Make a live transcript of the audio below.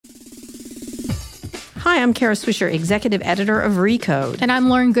Hi, I'm Kara Swisher, Executive Editor of Recode. And I'm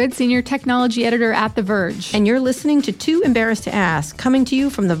Lauren Goode, Senior Technology Editor at The Verge. And you're listening to Too Embarrassed to Ask, coming to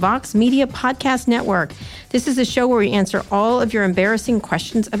you from the Vox Media Podcast Network. This is a show where we answer all of your embarrassing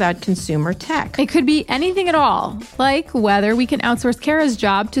questions about consumer tech. It could be anything at all, like whether we can outsource Kara's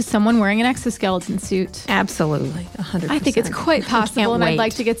job to someone wearing an exoskeleton suit. Absolutely, 100%. I think it's quite possible, and I'd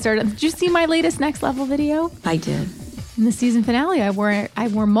like to get started. Did you see my latest Next Level video? I did. In the season finale, I wore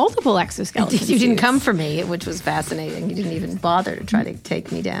multiple exoskeleton suits. You didn't come for me, which was fascinating. You didn't even bother to try to take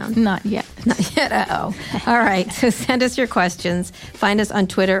me down. Not yet. Not yet. Uh-oh. All right. So send us your questions. Find us on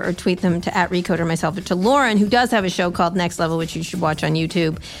Twitter or tweet them to @Recode or myself or to Lauren, who does have a show called Next Level, which you should watch on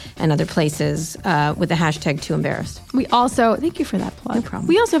YouTube and other places with the hashtag #TooEmbarrassed. We also, thank you for that plug. No problem.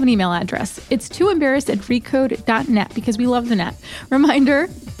 We also have an email address. It's tooembarrassedrecode.net because we love the net. Reminder,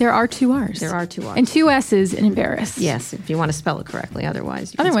 there are 2 R's. There are 2 R's. And 2 S's in embarrass. Yes, if you want to spell it correctly.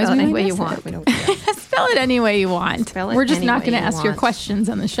 Otherwise, you can Otherwise, spell it any way miss you want. it. We don't care. Spell it any way you want. Spell it We're just any not way going to you ask your want. questions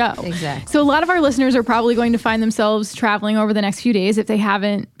on the show. Exactly. So a lot of our listeners are probably going to find themselves traveling over the next few days if they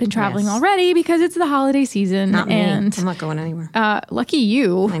haven't been traveling already because it's the holiday season. Not and me. I'm not going anywhere. Lucky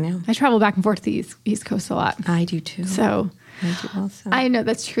you. I know. I travel back and forth to the East Coast a lot. I do too. So I do also. I know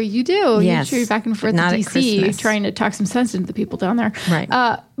that's true. You do. Yes. You're back and forth Not to at DC Christmas. trying to talk some sense into the people down there. Right.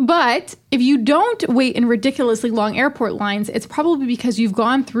 But if you don't wait in ridiculously long airport lines, it's probably because you've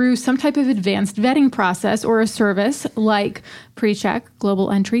gone through some type of advanced vetting process or a service like PreCheck, Global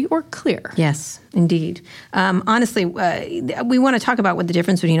Entry, or Clear. Yes, indeed. Honestly, we want to talk about what the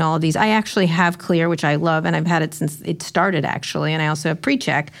difference between all of these. I actually have Clear, which I love, and I've had it since it started, actually. And I also have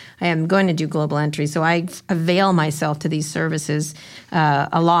PreCheck. I am going to do Global Entry, so I avail myself to these services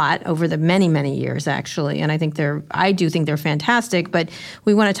a lot over the many, many years, actually. And I do think they're fantastic. But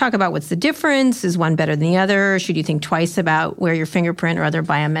we want to talk about what's the difference. Is one better than the other? Should you think twice about where your fingerprint or other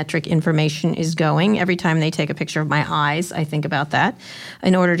biometric information is going? Every time they take a picture of my eyes, I think about that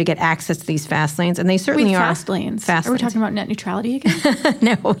in order to get access to these fast lanes. And they certainly are. Fast lanes. Are we talking about net neutrality again?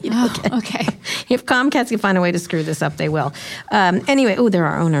 No. Okay. If Comcast can find a way to screw this up, they will. Anyway, they're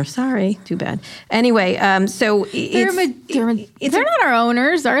our owner. Sorry. Too bad. Anyway, so they're not our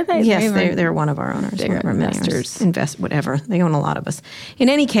owners, are they? Yes, they're one of our owners. They're investors. Whatever. They own a lot of us. In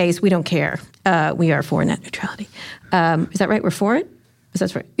any case, we don't care. We are for net neutrality. Is that right? We're for it?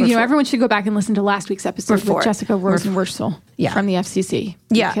 That's right. Everyone should go back and listen to last week's episode with Jessica Rosenworcel from the FCC.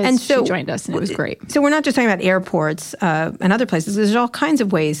 Yeah, and so she joined us, and it was great. So we're not just talking about airports and other places. There's all kinds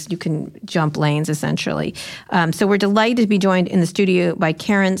of ways you can jump lanes, essentially. So we're delighted to be joined in the studio by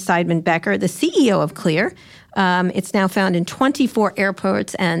Caryn Seidman Becker, the CEO of Clear. It's now found in 24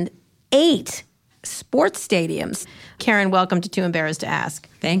 airports and 8 sports stadiums. Caryn, welcome to Too Embarrassed to Ask.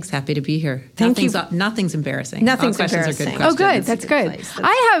 Thanks. Happy to be here. Nothing's embarrassing. Nothing's All questions embarrassing. are good questions. Oh, good. That's good.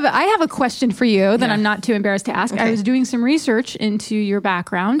 I have a question for you that I'm not too embarrassed to ask. Okay. I was doing some research into your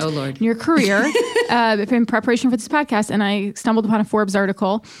background. Oh, Lord. And your career in preparation for this podcast, and I stumbled upon a Forbes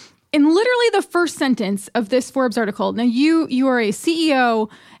article. In literally the first sentence of this Forbes article, now you are a CEO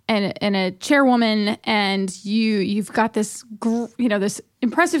and a chairwoman, and you've got this this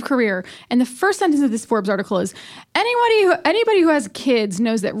impressive career. And the first sentence of this Forbes article is, anybody who has kids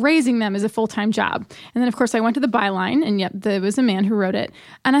knows that raising them is a full-time job. And then, of course, I went to the byline, and yep, there was a man who wrote it.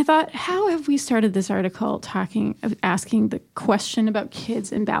 And I thought, how have we started this article asking the question about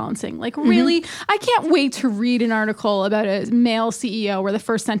kids and balancing? Like, really? I can't wait to read an article about a male CEO where the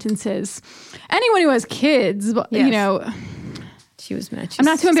first sentence is, anyone who has kids, I'm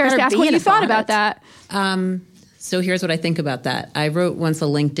not too embarrassed to ask what you thought about that. So here's what I think about that. I wrote once a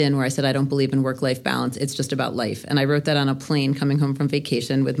LinkedIn where I said I don't believe in work-life balance. It's just about life. And I wrote that on a plane coming home from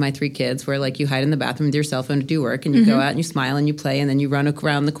vacation with my 3 kids where you hide in the bathroom with your cell phone to do work and you go out and you smile and you play and then you run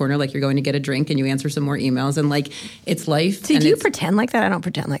around the corner like you're going to get a drink and you answer some more emails and it's life. So do you pretend like that? I don't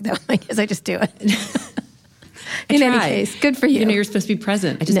pretend like that with my kids. I just do it. In any case, good for you. You're supposed to be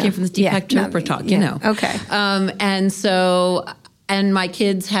present. I just came from this Deepak Chopra talk, Okay. And my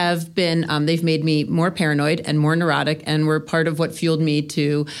kids have been, they've made me more paranoid and more neurotic and were part of what fueled me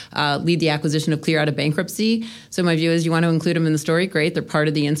to lead the acquisition of Clear out of bankruptcy. So my view is you want to include them in the story, great. They're part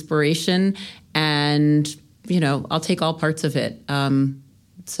of the inspiration. And, I'll take all parts of it.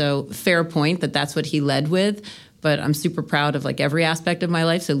 So fair point that's what he led with. But I'm super proud of every aspect of my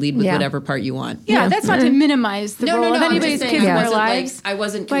life. So lead with whatever part you want. Yeah, that's not to minimize the role of anybody's kids in their lives. I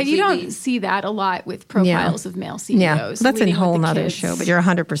wasn't But completely... you don't see that a lot with profiles of male CEOs. Yeah, that's a whole other show. But you're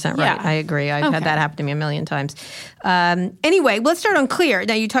 100% right. Yeah. I agree. I've had that happen to me a million times. Anyway, let's start on Clear.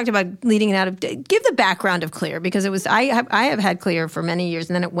 Now, you talked about leading it out of... Give the background of Clear, because it was... I have had Clear for many years,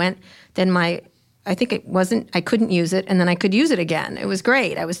 and then it went... Then my I think I couldn't use it, and then I could use it again. It was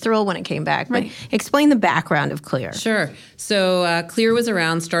great. I was thrilled when it came back. Right. But explain the background of Clear. Sure. So Clear was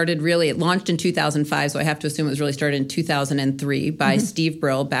around, it launched in 2005, so I have to assume it was really started in 2003 by Steve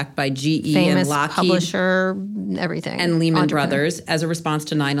Brill, backed by GE Famous and Lockheed. Publisher, everything. And Lehman Brothers as a response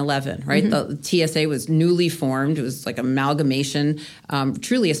to 9/11, right? The TSA was newly formed. It was like amalgamation,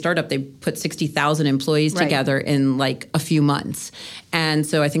 truly a startup. They put 60,000 employees together in like a few months. And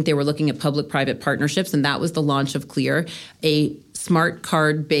so I think they were looking at public-private partnerships, and that was the launch of Clear, a smart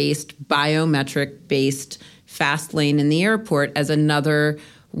card-based, biometric-based fast lane in the airport as another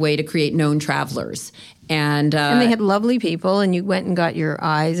way to create known travelers. And they had lovely people, and you went and got your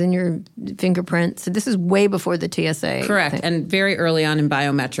eyes and your fingerprints. So this is way before the TSA. Correct, thing. and very early on in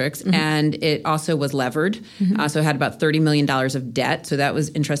biometrics. And it also was levered. So it had about $30 million of debt. So that was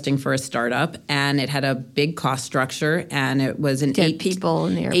interesting for a startup. And it had a big cost structure, and it was in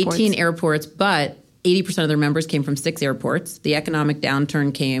 18 airports, but 80% of their members came from 6 airports. The economic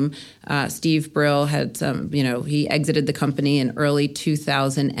downturn came. Steve Brill had he exited the company in early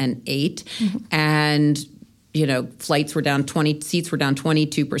 2008. And, flights were down seats were down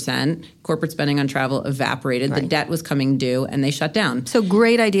 22%. Corporate spending on travel evaporated. Right. The debt was coming due, and they shut down. So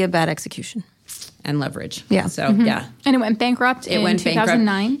great idea, bad execution. And leverage. Yeah. So, yeah. And it went bankrupt in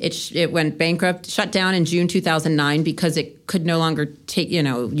 2009? It went bankrupt, shut down in June 2009 because it could no longer take,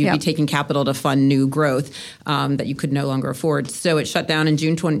 you'd be taking capital to fund new growth that you could no longer afford. So it shut down in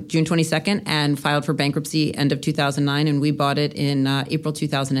June 22nd and filed for bankruptcy end of 2009, and we bought it in April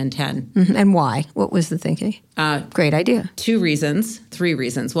 2010. And why? What was the thinking? Great idea. 3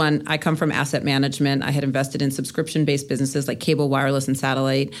 reasons. One, I come from asset management. I had invested in subscription-based businesses like cable, wireless, and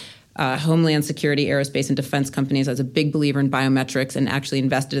satellite. Homeland security, aerospace, and defense companies. I was a big believer in biometrics and actually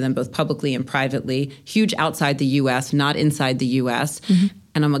invested in them both publicly and privately. Huge outside the U.S., not inside the U.S.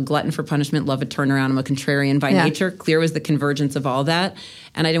 And I'm a glutton for punishment, love a turnaround. I'm a contrarian by nature. Clear was the convergence of all that.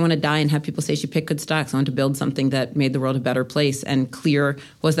 And I didn't want to die and have people say she picked good stocks. I wanted to build something that made the world a better place. And Clear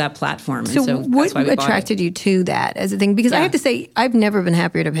was that platform. So what attracted you to that as a thing? Because I have to say, I've never been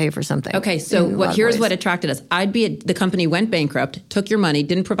happier to pay for something. Okay, so here's what attracted us. The company went bankrupt, took your money,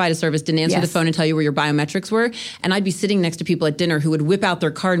 didn't provide a service, didn't answer the phone and tell you where your biometrics were. And I'd be sitting next to people at dinner who would whip out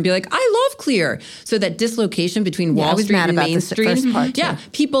their card and be like, I love Clear. So that dislocation between Wall Street and Main Street. First part,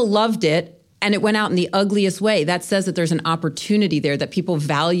 people loved it. And it went out in the ugliest way. That says that there's an opportunity there, that people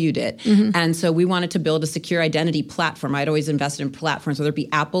valued it. And so we wanted to build a secure identity platform. I'd always invested in platforms, whether it be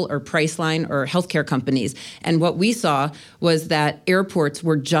Apple or Priceline or healthcare companies. And what we saw was that airports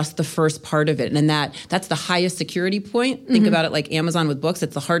were just the first part of it. And that's the highest security point. Think about it like Amazon with books.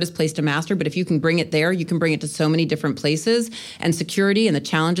 It's the hardest place to master. But if you can bring it there, you can bring it to so many different places. And security and the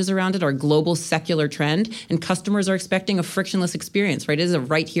challenges around it are a global secular trend. And customers are expecting a frictionless experience, right? It is a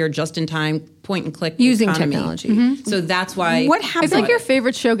right here, just in time, point and click using economy. Technology. So that's why. What happened? It's like your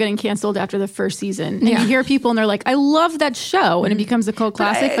favorite show getting canceled after the first season. And you hear people and they're like, I love that show. And it becomes a cult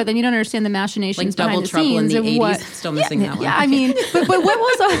classic, but then you don't understand the machinations like behind the Double scenes. Trouble in the 80s. What, Still missing that one. Yeah, I mean, but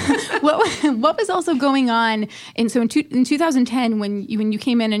what was also going on? And so in 2010, when you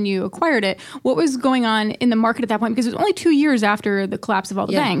came in and you acquired it, what was going on in the market at that point? Because it was only 2 years after the collapse of all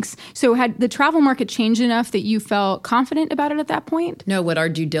the banks. So had the travel market changed enough that you felt confident about it at that point? No, what our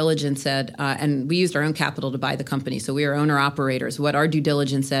due diligence said, and we used our own capital to buy the company, so we are owner-operators. What our due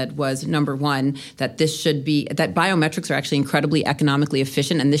diligence said was, number one, that that biometrics are actually incredibly economically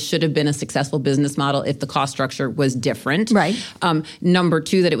efficient, and this should have been a successful business model if the cost structure was different. Right. Number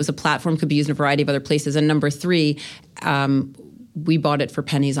two, that it was a platform, could be used in a variety of other places. And number three, we bought it for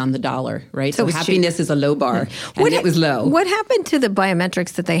pennies on the dollar, right? So happiness is a low bar, and it was low. What happened to the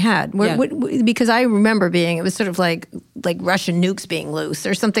biometrics that they had? Because I remember it was sort of like Russian nukes being loose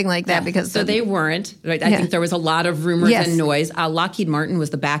or something like that. Because they weren't, right? I think there was a lot of rumors and noise. Lockheed Martin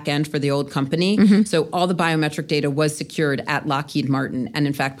was the back end for the old company. So all the biometric data was secured at Lockheed Martin. And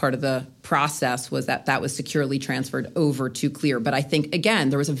in fact, part of the process was that was securely transferred over to Clear. But I think, again,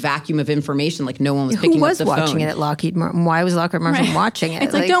 there was a vacuum of information, like no one was picking up the phone. Who was watching it at Lockheed Martin? Why was Lockheed Martin watching it?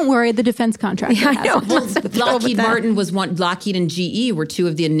 It's like, don't worry, the defense contractor. Yeah, I know. Lockheed Martin was one. Lockheed and GE were two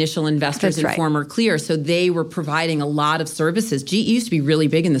of the initial investors in former Clear. So they were providing a lot of services. GE used to be really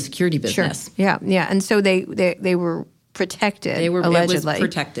big in the security business. Sure. Yeah. And so they were protected. It allegedly was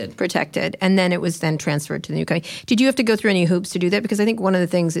protected. Protected, and then it was then transferred to the new company. Did you have to go through any hoops to do that? Because I think one of the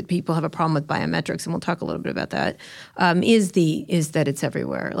things that people have a problem with biometrics, and we'll talk a little bit about that, is that it's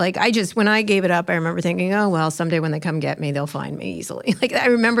everywhere. Like when I gave it up, I remember thinking, oh well, someday when they come get me, they'll find me easily. Like I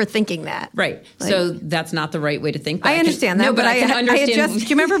remember thinking that. Right. Like, so that's not the right way to think. I understand that. No, but I can understand. Do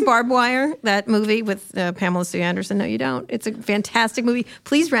you remember Barbed Wire, that movie with Pamela Sue Anderson? No, you don't. It's a fantastic movie.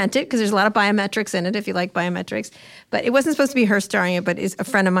 Please rent it because there's a lot of biometrics in it if you like biometrics. But it wasn't supposed to be her starring it, but a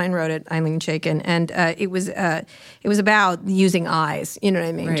friend of mine wrote it, Eileen Chaikin, and it was about using eyes. You know what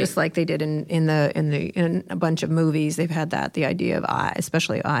I mean? Right. Just like they did in a bunch of movies, they've had the idea of eye,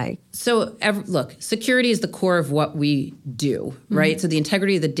 especially eye. So look, security is the core of what we do, right? So the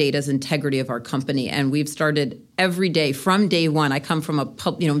integrity of the data is integrity of our company, and we've started every day from day one. I come from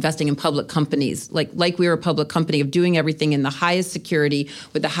investing in public companies, like we were a public company, of doing everything in the highest security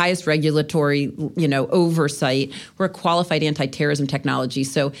with the highest regulatory, oversight. We're a qualified anti-terrorism technology,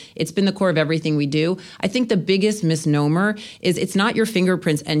 so it's been the core of everything we do. I think the biggest misnomer is it's not your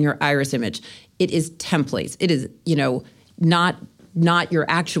fingerprints and your iris image. It is templates. It is, not your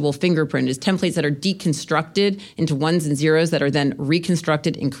actual fingerprint. It is templates that are deconstructed into ones and zeros that are then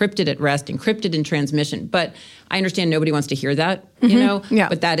reconstructed, encrypted at rest, encrypted in transmission. But I understand nobody wants to hear that, Yeah.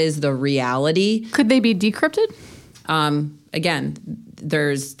 But that is the reality. Could they be decrypted? Again,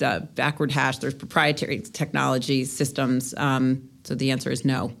 there's the backward hash, there's proprietary technology systems. So the answer is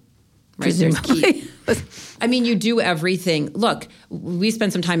no. Right? There's key. I mean, you do everything. Look, we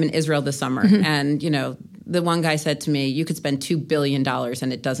spent some time in Israel this summer, and, the one guy said to me, you could spend $2 billion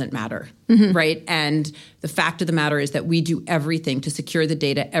and it doesn't matter, right? And the fact of the matter is that we do everything to secure the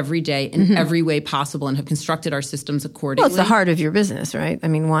data every day in every way possible and have constructed our systems accordingly. Well, it's the heart of your business, right? I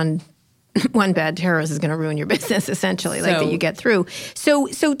mean, one bad terrorist is going to ruin your business, essentially, that you get through. So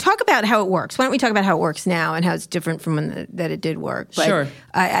talk about how it works. Why don't we talk about how it works now and how it's different from that it did work? But, sure.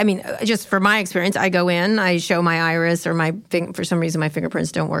 I mean, just for my experience, I go in, I show my iris, or for some reason my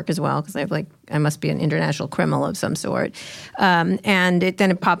fingerprints don't work as well because I must be an international criminal of some sort. And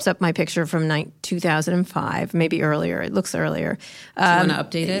then it pops up my picture from 2005, maybe earlier. It looks earlier. Do you want to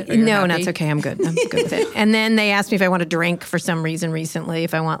update it? No, that's okay. I'm good. I'm good with it. And then they asked me if I want a drink for some reason recently,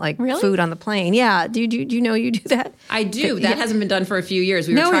 if I want food on the plane. Yeah. Do you know you do that? I do. That hasn't been done for a few years.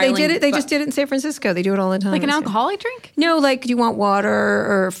 They did it. They just did it in San Francisco. They do it all the time. Like an alcoholic drink? No, like do you want water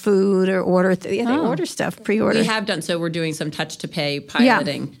or food or order? They order stuff, pre-order. We have done. So we're doing some touch to pay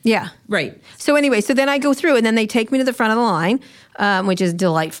piloting. Yeah. Right. So anyway, then I go through and then they take me to the front of the line, which is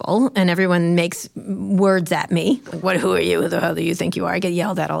delightful. And everyone makes words at me. Like, who are you? Who the hell do you think you are? I get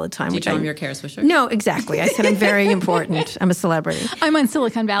yelled at all the time. Do you tell them you're Caryn Swisher? No, exactly. I said I'm very important. I'm a celebrity. I'm on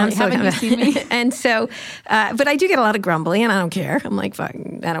Silicon Valley. Haven't you seen me? And so, but I do get a lot of grumbling, and I don't care. I'm like,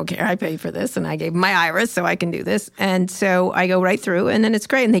 fine, I don't care. I paid for this, and I gave my iris, so I can do this. And so I go right through, and then it's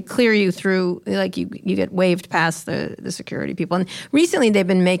great. And they clear you through, like you get waved past the security people. And recently, they've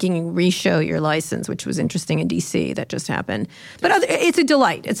been making you re-show your license, which was interesting in D.C. That just happened. But it's a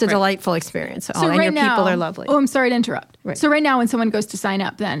delight. It's a delightful experience. So and right your now, people are lovely. Oh, I'm sorry to interrupt. Right. So right now, when someone goes to sign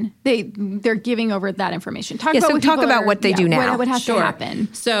up, then they're giving over that information. Talk about what they do now. What has to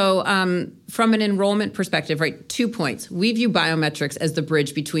happen. So from an enrollment perspective, right, 2 points. We view biometrics as the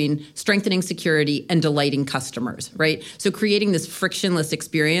bridge between strengthening security and delighting customers, right? So creating this frictionless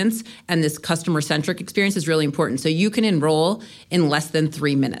experience and this customer-centric experience is really important. So you can enroll in less than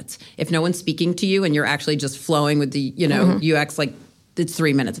 3 minutes. If no one's speaking to you and you're actually just flowing with the, UX, like it's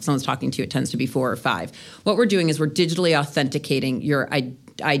 3 minutes. If someone's talking to you, it tends to be 4 or 5. What we're doing is we're digitally authenticating your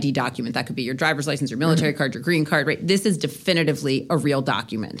ID document. That could be your driver's license, your military card, your green card, right? This is definitively a real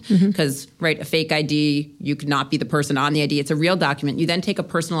document because, right, a fake ID, you could not be the person on the ID. It's a real document. You then take a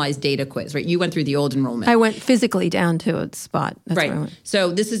personalized data quiz, right? You went through the old enrollment. I went physically down to a spot. That's right. where I went.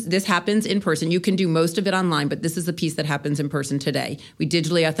 So this happens in person. You can do most of it online, but this is the piece that happens in person today. We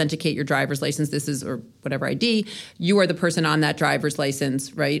digitally authenticate your driver's license. Or whatever ID. You are the person on that driver's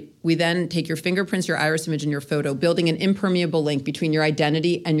license, right? We then take your fingerprints, your iris image, and your photo, building an impermeable link between your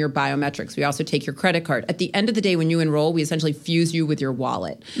identity and your biometrics. We also take your credit card. At the end of the day, when you enroll, we essentially fuse you with your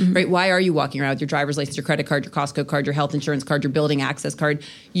wallet, right? Why are you walking around with your driver's license, your credit card, your Costco card, your health insurance card, your building access card?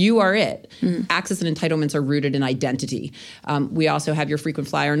 You are it. Access and entitlements are rooted in identity. We also have your frequent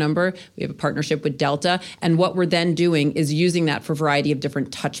flyer number. We have a partnership with Delta. And what we're then doing is using that for a variety of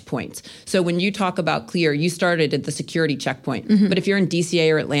different touch points. So when you talk about Clear, you started at the security checkpoint. But if you're in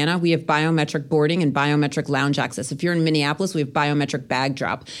DCA or Atlanta, we have biometric boarding and biometric lounge access. If you're in Minneapolis, we have biometric bag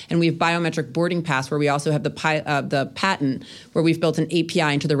drop. And we have biometric boarding pass, where we also have the patent, where we've built an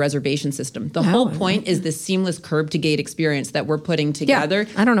API into the reservation system. The whole point is this seamless curb to gate experience that we're putting together.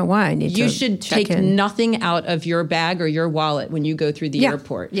 I don't know why I need to. You should take nothing out of your bag or your wallet when you go through the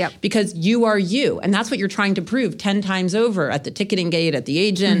airport. Because you are you. And that's what you're trying to prove 10 times over at the ticketing gate, at the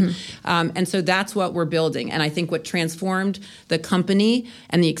agent. And so that's what we're building. And I think what transformed the company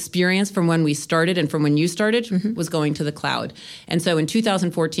and the experience from when we started and from when you started was going to the cloud. And so in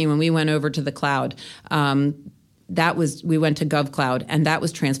 2014, when we went over to the cloud, we went to GovCloud, and that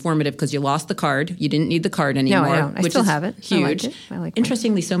was transformative because you lost the card. You didn't need the card anymore. No, I don't. I still have it. Huge. I like it.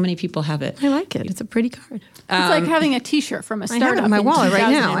 Interestingly, so many people have it. I like it. It's a pretty card. It's like having a T-shirt from a startup. I have it in my wallet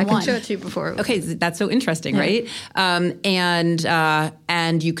right now. I can show it to you before. Okay, that's so interesting, right?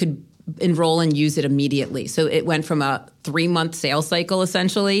 And you could enroll and use it immediately. So it went from a 3-month sales cycle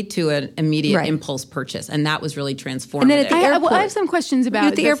essentially to an immediate impulse purchase, and that was really transformative. And then at the airport, I have some questions about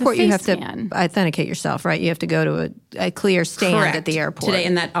at the airport. You have scan. to authenticate yourself, right? You have to go to a clear stand at the airport today,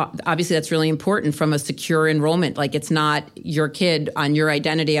 and that obviously that's really important from a secure enrollment. Like, it's not your kid on your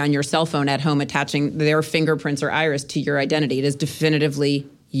identity on your cell phone at home attaching their fingerprints or iris to your identity. It is definitively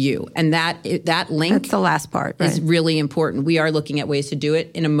you. And that link, that's the last part, right? Is really important. We are looking at ways to do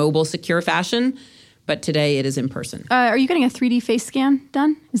it in a mobile, secure fashion, but today it is in person. Are you getting a 3D face scan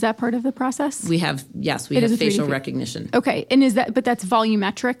done? Is that part of the process? We have facial recognition. Okay, and but that's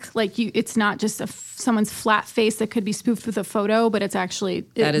volumetric? Like, it's not just someone's flat face that could be spoofed with a photo, but it's actually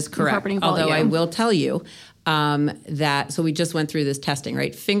that is correct. Although I will tell you so we just went through this testing,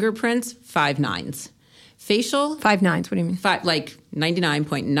 right? Fingerprints, 5 nines. Facial? 5 nines, what do you mean?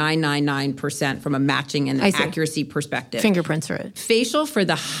 99.999% from a matching and accuracy perspective. Fingerprints are it. Facial, for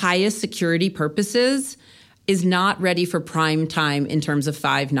the highest security purposes, is not ready for prime time in terms of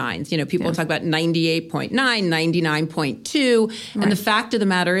 5 nines. People talk about 98.9, 99.2. And the fact of the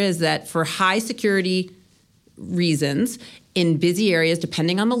matter is that for high security reasons, in busy areas,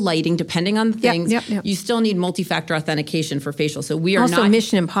 depending on the lighting, depending on the things, you still need multi-factor authentication for facial. So we are also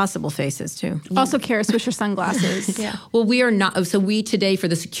Mission Impossible faces too. Also carry Swisher sunglasses. Well, we are not. So we today, for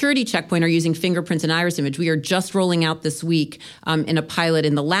the security checkpoint, are using fingerprints and iris image. We are just rolling out this week in a pilot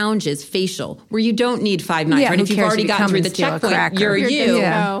in the lounges, facial, where you don't need 5 nines. Right? If you've already gotten through the checkpoint, you're you.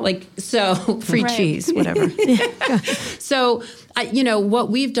 Free cheese, whatever. So. What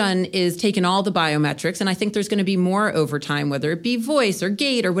we've done is taken all the biometrics, and I think there's going to be more over time, whether it be voice or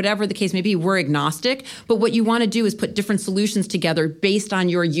gait or whatever the case may be. We're agnostic, but what you want to do is put different solutions together based on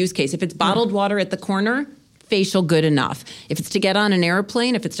your use case. If it's bottled water at the corner, facial, good enough. If it's to get on an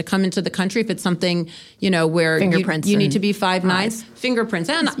airplane, if it's to come into the country, if it's something, where you need to be 5 nines, fingerprints,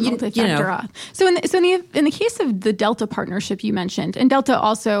 and So in the case of the Delta partnership you mentioned, and Delta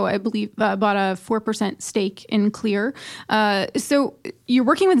also, I believe, bought a 4% stake in Clear. So you're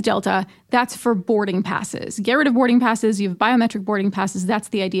working with Delta. That's for boarding passes. Get rid of boarding passes. You have biometric boarding passes. That's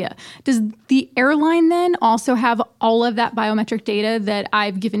the idea. Does the airline then also have all of that biometric data that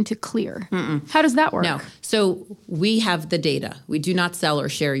I've given to Clear? How does that work? No. So we have the data. We do not sell or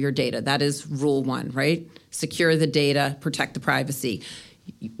share your data. That is rule 1, right? Secure the data, protect the privacy.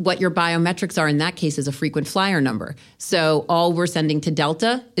 What your biometrics are in that case is a frequent flyer number. So all we're sending to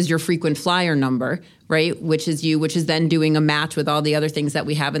Delta is your frequent flyer number, right? Which is then doing a match with all the other things that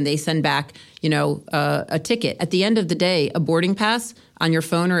we have, and they send back, a ticket. At the end of the day, a boarding pass on your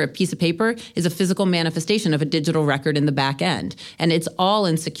phone or a piece of paper is a physical manifestation of a digital record in the back end. And it's all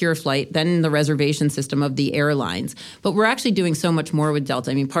in secure flight, then in the reservation system of the airlines. But we're actually doing so much more with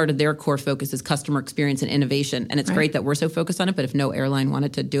Delta. I mean, part of their core focus is customer experience and innovation. And it's great that we're so focused on it, but if no airline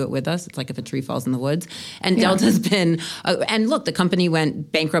wanted to do it with us, it's like if a tree falls in the woods. And Delta's been, and look, the company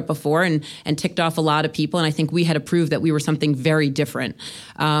went bankrupt before and ticked off a lot of people. And I think we had to prove that we were something very different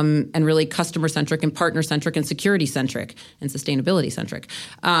and really customer-centric and partner-centric and security-centric and sustainability-centric.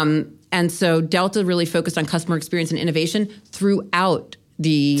 And so Delta really focused on customer experience and innovation throughout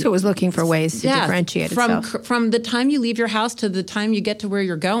the... So it was looking for ways to differentiate itself. From the time you leave your house to the time you get to where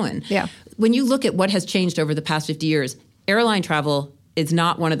you're going. Yeah. When you look at what has changed over the past 50 years, airline travel is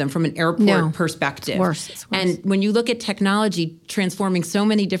not one of them from an airport perspective. It's worse. And when you look at technology transforming so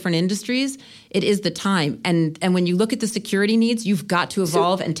many different industries, it is the time. And when you look at the security needs, you've got to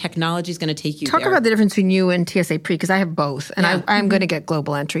evolve, and technology is going to take you there. Talk about the difference between you and TSA Pre, because I have both. And I'm going to get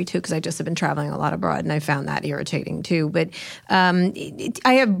global entry, too, because I just have been traveling a lot abroad, and I found that irritating, too. But I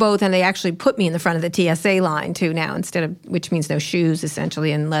have both, and they actually put me in the front of the TSA line, too, now, which means no shoes,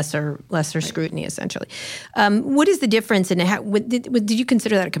 essentially, and lesser scrutiny, essentially. What is the difference, and did you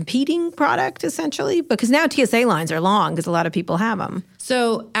consider that a competing product, essentially? Because now TSA lines are long, because a lot of people have them.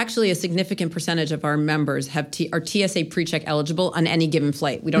 So actually a significant percentage of our members are TSA PreCheck eligible on any given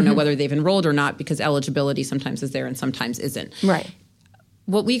flight. We don't know whether they've enrolled or not because eligibility sometimes is there and sometimes isn't. Right.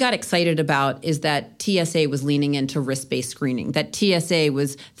 What we got excited about is that TSA was leaning into risk-based screening, that TSA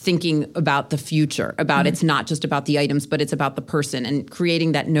was thinking about the future, about it's not just about the items, but it's about the person and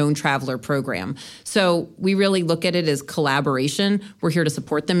creating that known traveler program. So we really look at it as collaboration. We're here to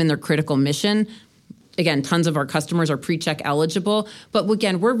support them in their critical mission. Again, tons of our customers are PreCheck eligible. But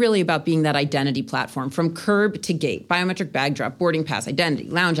again, we're really about being that identity platform from curb to gate, biometric bag drop, boarding pass, identity,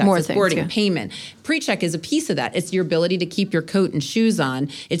 lounge access, boarding, payment. PreCheck is a piece of that. It's your ability to keep your coat and shoes on.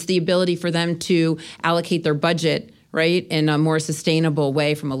 It's the ability for them to allocate their budget, right, in a more sustainable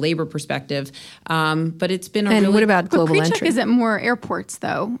way from a labor perspective. But it's been And what about global PreCheck entry? is at more airports,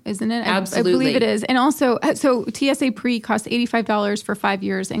 though, isn't it? Absolutely. I believe it is. And also, so TSA Pre costs $85 for 5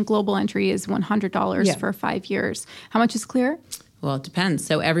 years, and global entry is $100 for 5 years. How much is Clear? Well, it depends.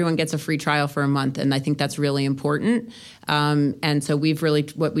 So everyone gets a free trial for a month, and I think that's really important. And so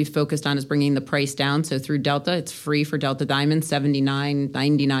what we've focused on is bringing the price down. So through Delta, it's free for Delta Diamond, $79,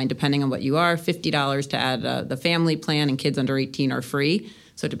 $99, depending on what you are, $50 to add the family plan, and kids under 18 are free.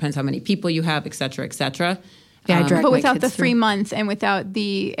 So it depends how many people you have, et cetera, et cetera. Yeah, but without the free month and without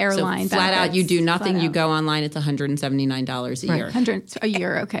the airline so flat out, you do nothing. You out. go online. It's $179 a year. 100 a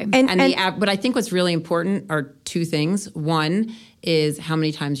year, okay. But I think what's really important are two things. One is how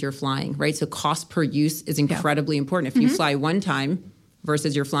many times you're flying, right? So cost per use is incredibly important. If you fly one time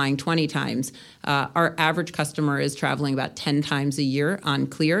versus you're flying 20 times, our average customer is traveling about 10 times a year on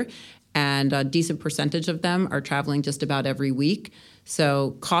Clear, and a decent percentage of them are traveling just about every week.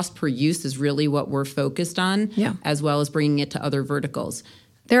 So cost per use is really what we're focused on, as well as bringing it to other verticals.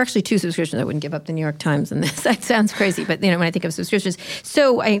 There are actually 2 subscriptions. I wouldn't give up the New York Times and this. That sounds crazy, but when I think of subscriptions.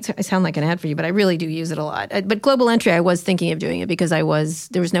 So I sound like an ad for you, but I really do use it a lot. But global entry, I was thinking of doing it because there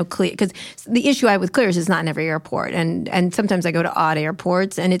was no Clear. Because the issue I have with Clear is it's not in every airport. And sometimes I go to odd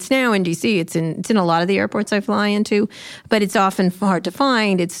airports, and it's now in D.C. It's in a lot of the airports I fly into, but it's often hard to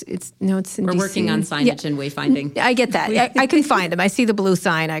find. It's in We're D.C. working on signage and wayfinding. I get that. I can find them. I see the blue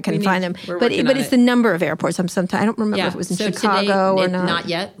sign. I can find them. But it's the number of airports. Sometimes I don't remember if it was in Chicago or not. Not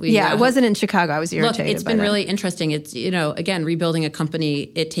yet. It wasn't in Chicago. I was irritated. Look, it's been really interesting. It's, again, rebuilding a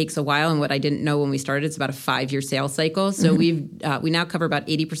company, it takes a while. And what I didn't know when we started, it's about a 5-year sales cycle. So we now cover about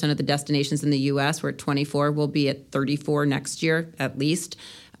 80% of the destinations in the U.S. We're at 24. We'll be at 34 next year, at least.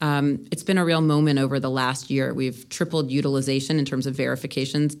 It's been a real moment over the last year. We've tripled utilization in terms of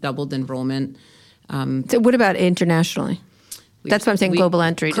verifications, doubled enrollment. So what about internationally? That's what I'm saying, global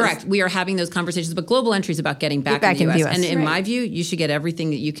entry. Correct. We are having those conversations, but global entry is about getting back in the U.S. And in my view, you should get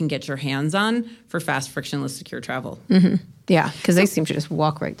everything that you can get your hands on for fast, frictionless, secure travel. Mm-hmm. Yeah, because they seem to just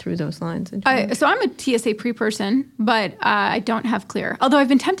walk right through those lines. So I'm a TSA pre-person, but I don't have Clear. Although I've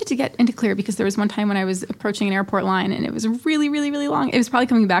been tempted to get into Clear because there was one time when I was approaching an airport line and it was really, really, really long. It was probably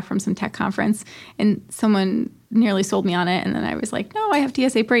coming back from some tech conference and someone nearly sold me on it. And then I was like, no, I have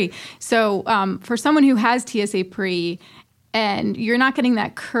TSA pre. So for someone who has TSA pre, and you're not getting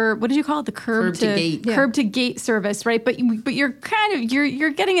that curb. What did you call it? The curb to gate. Curb to gate service, right? But you're kind of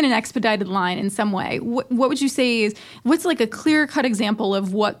you're getting in an expedited line in some way. What would you say is what's like a clear cut example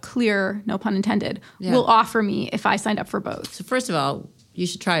of what Clear, no pun intended, will offer me if I signed up for both? So first of all, you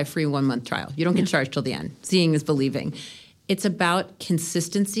should try a free 1-month trial. You don't get charged till the end. Seeing is believing. It's about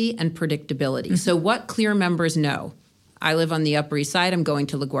consistency and predictability. Mm-hmm. So what Clear members know. I live on the Upper East Side. I'm going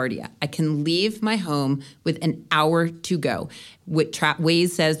to LaGuardia. I can leave my home with an hour to go. Waze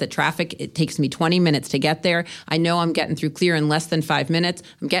says that traffic, it takes me 20 minutes to get there. I know I'm getting through Clear in less than 5 minutes.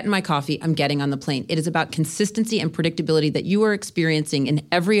 I'm getting my coffee. I'm getting on the plane. It is about consistency and predictability that you are experiencing in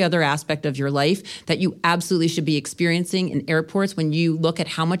every other aspect of your life that you absolutely should be experiencing in airports when you look at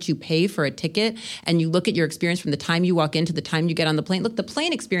how much you pay for a ticket and you look at your experience from the time you walk in to the time you get on the plane. Look, the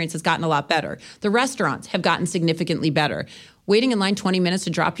plane experience has gotten a lot better. The restaurants have gotten significantly better. Waiting in line 20 minutes to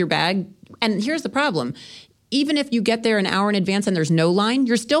drop your bag. And here's the problem. Even if you get there an hour in advance and there's no line,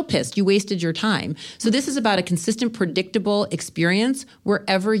 you're still pissed. You wasted your time. So this is about a consistent, predictable experience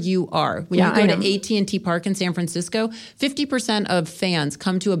wherever you are. When you go to AT&T Park in San Francisco, 50% of fans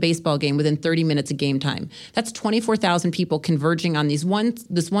come to a baseball game within 30 minutes of game time. That's 24,000 people converging on this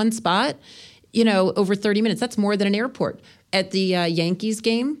one spot, over 30 minutes. That's more than an airport. At the Yankees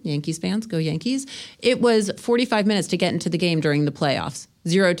game, Yankees fans, go Yankees, it was 45 minutes to get into the game during the playoffs.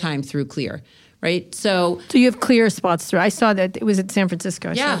 0 time through Clear. right? So you have clear spots through. I saw that it was at San Francisco.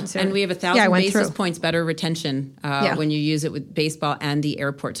 And we have 1,000 basis points better retention when you use it with baseball and the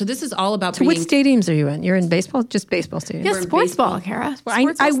airport. So this is all about So what stadiums are you in? You're in baseball? Just baseball stadiums? Yeah, sports ball, Kara.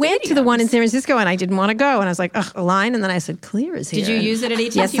 I went to the one in San Francisco and I didn't want to go. And I was like, ugh, a line. And then I said, Clear is here. Did you use it at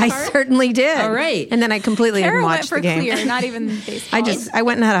AT&T Yes, Park? I certainly did. All right. And then I completely Kara didn't went watch for the game. Clear, not even baseball. I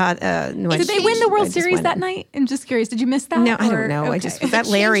went and had a Did they win the World Series that night? I'm just curious. Did you miss that? No, I don't know. Okay. I just that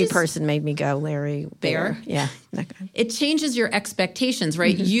Larry person made me go. Larry Bear. Yeah, that guy. It changes your expectations,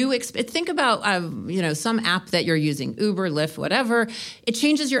 right? You think about some app that you're using, Uber, Lyft, whatever. It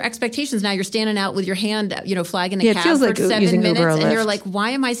changes your expectations. Now you're standing out with your hand, flagging a cab feels for like 7 using minutes, Uber or and Lyft. you're like,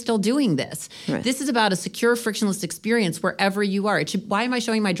 why am I still doing this? Right. This is about a secure, frictionless experience wherever you are. Why am I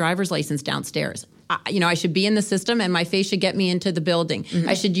showing my driver's license downstairs? I should be in the system, and my face should get me into the building.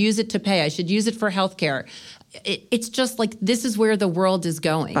 I should use it to pay. I should use it for healthcare. It's just like this is where the world is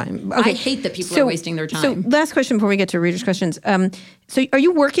going. Fine. Okay. I hate that people are wasting their time. So last question before we get to readers' questions. So are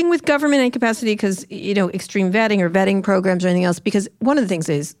you working with government in capacity because, extreme vetting or vetting programs or anything else? Because one of the things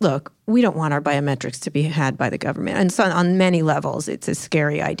is, look, we don't want our biometrics to be had by the government. And so on many levels, it's a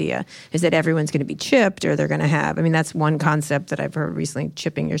scary idea, is that everyone's going to be chipped or they're going to have, that's one concept that I've heard recently,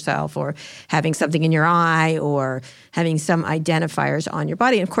 chipping yourself or having something in your eye or having some identifiers on your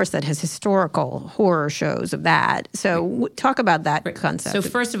body. And of course, that has historical horror shows of that. So talk about that concept. So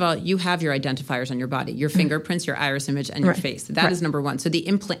first of all, you have your identifiers on your body, your fingerprints, your iris image, and your face. That is number one. So the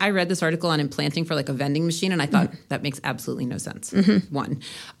I read this article on implanting for like a vending machine, and I thought that makes absolutely no sense. One.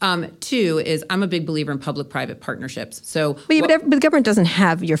 Two is I'm a big believer in public-private partnerships. So, but the government doesn't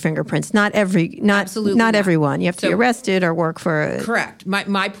have your fingerprints. Not everyone. You have to be arrested or work for. Correct.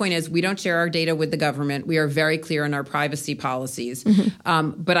 My point is we don't share our data with the government. We are very clear on our privacy policies.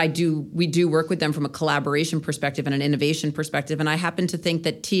 But we do work with them from a collaboration perspective and an innovation perspective. And I happen to think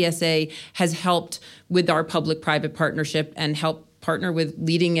that TSA has helped with our public-private partnership and helped partner with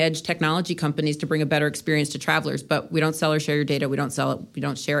leading edge technology companies to bring a better experience to travelers. But we don't sell or share your data. We don't sell it. We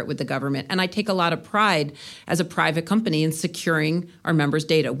don't share it with the government. And I take a lot of pride as a private company in securing our members'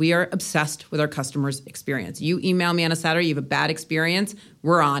 data. We are obsessed with our customers' experience. You email me on a Saturday, you have a bad experience,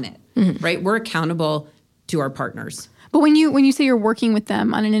 we're on it, right? We're accountable to our partners. But when you say you're working with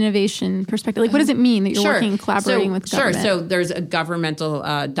them on an innovation perspective, like what does it mean that you're working, collaborating with government? Sure. So there's a governmental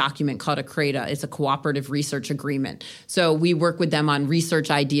document called a CRADA. It's a cooperative research agreement. So we work with them on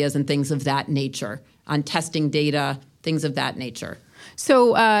research ideas and things of that nature, on testing data, things of that nature.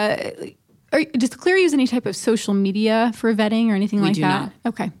 So does Clear use any type of social media for vetting or anything like that? Not.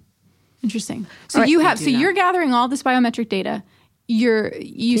 Okay. Interesting. So you're gathering all this biometric data.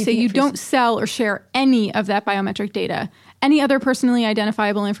 You say you don't sell or share any of that biometric data. Any other personally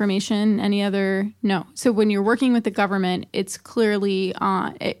identifiable information? No. So when you're working with the government, it's clearly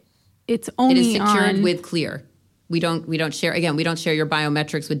on. It's only it is secured with Clear. We don't share your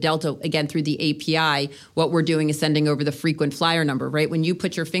biometrics with Delta again through the API. What we're doing is sending over the frequent flyer number. Right when you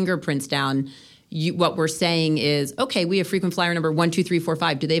put your fingerprints down, what we're saying is okay. We have frequent flyer number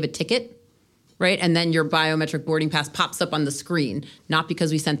 12345. Do they have a ticket? Right? And then your biometric boarding pass pops up on the screen, not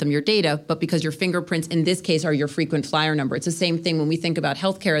because we sent them your data, but because your fingerprints, in this case, are your frequent flyer number. It's the same thing when we think about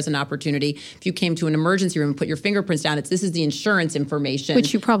healthcare as an opportunity. If you came to an emergency room and put your fingerprints down, this is the insurance information.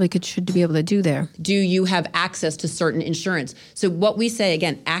 Which you probably should be able to do there. Do you have access to certain insurance? So what we say,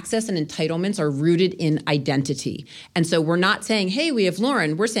 again, access and entitlements are rooted in identity. And so we're not saying, hey, we have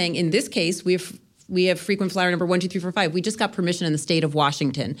Lauren. We're saying, in this case, we have frequent flyer number 12345. We just got permission in the state of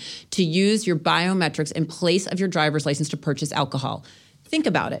Washington to use your biometrics in place of your driver's license to purchase alcohol. Think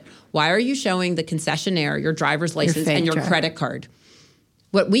about it. Why are you showing the concessionaire your driver's license and your credit card?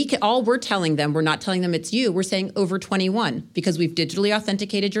 All we're telling them, we're not telling them it's you. We're saying over 21 because we've digitally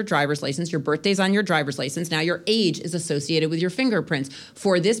authenticated your driver's license. Your birthday's on your driver's license. Now your age is associated with your fingerprints.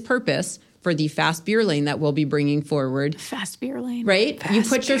 For this purpose, for the fast beer lane that we'll be bringing forward. Fast beer lane. Right? You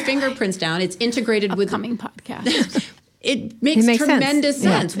put your fingerprints down. It's integrated with... Upcoming podcast. It makes tremendous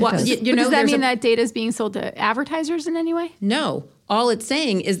sense. Yeah, does that mean that data is being sold to advertisers in any way? No. All it's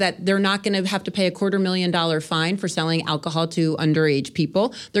saying is that they're not going to have to pay a $250,000 fine for selling alcohol to underage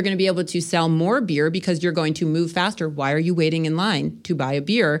people. They're going to be able to sell more beer because you're going to move faster. Why are you waiting in line to buy a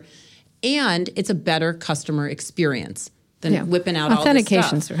beer? And it's a better customer experience than whipping out all this stuff.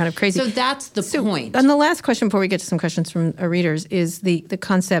 Authentications are kind of crazy. So that's the point. And the last question before we get to some questions from our readers is the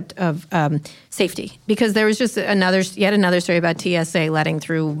concept of safety. Because there was just yet another story about TSA letting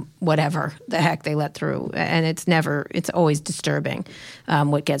through whatever the heck they let through. And it's always disturbing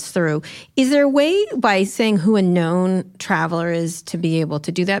what gets through. Is there a way by saying who a known traveler is to be able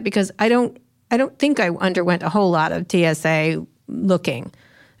to do that? Because I don't think I underwent a whole lot of TSA looking.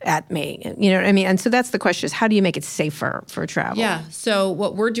 at me. You know what I mean? And so that's the question, is how do you make it safer for travel? Yeah. So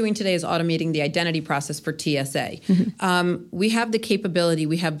what we're doing today is automating the identity process for TSA. We have the capability,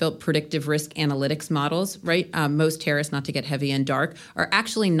 we have built predictive risk analytics models, right? Most terrorists, not to get heavy and dark, are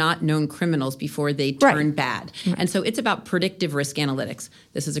actually not known criminals before they turn bad. And so it's about predictive risk analytics.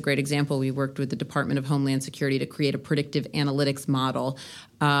 This is a great example. We worked with the Department of Homeland Security to create a predictive analytics model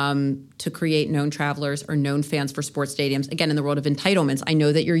to create known travelers or known fans for sports stadiums. Again, in the world of entitlements, I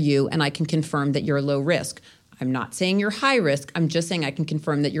know that you're you, and I can confirm that you're low risk. I'm not saying you're high risk. I'm just saying I can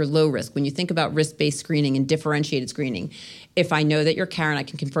confirm that you're low risk. When you think about risk-based screening and differentiated screening, if I know that you're Caryn, I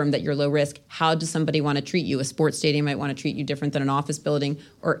can confirm that you're low risk. How does somebody want to treat you? A sports stadium might want to treat you different than an office building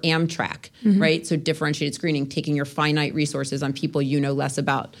or Amtrak, right? So differentiated screening, taking your finite resources on people you know less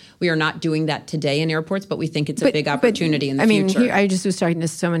about. We are not doing that today in airports, but we think it's a big opportunity in the future. I just was talking to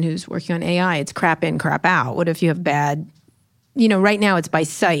someone who's working on AI. It's crap in, crap out. What if you have bad... right now it's by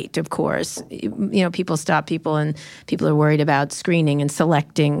sight, of course. People stop people, and people are worried about screening and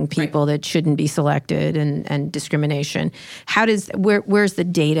selecting people that shouldn't be selected, and discrimination. Where's the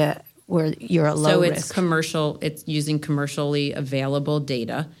data where you're a low risk? So it's using commercially available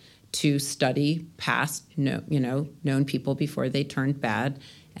data to study past known people before they turned bad,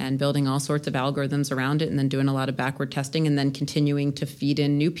 and building all sorts of algorithms around it, and then doing a lot of backward testing, and then continuing to feed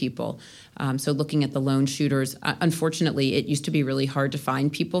in new people. So looking at the lone shooters, unfortunately, it used to be really hard to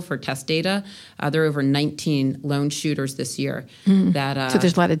find people for test data. There are over 19 lone shooters this year. So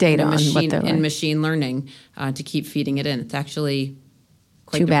there's a lot of data on what they're like. In machine learning to keep feeding it in. It's actually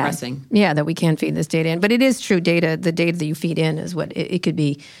quite depressing. Yeah, that we can't feed this data in. But it is true, the data that you feed in is what it could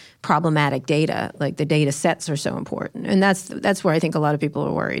be. Problematic data, like the data sets are so important, and that's where I think a lot of people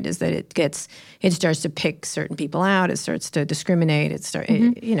are worried, is that it starts to pick certain people out, it starts to discriminate, it's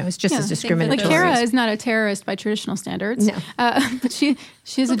just as discriminatory. Like Kara is not a terrorist by traditional standards, but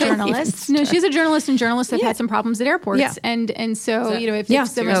she's a journalist. No, she's a journalist, and journalists have had some problems at airports, and so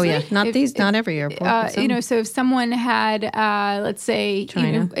not every airport. So if someone had, let's say,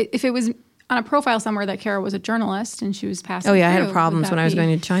 China. If it was on a profile somewhere that Kara was a journalist and she was passing I had problems when I was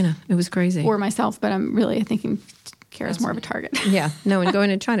going to China. It was crazy. Or myself, but I'm really thinking Kara's more of a target. And going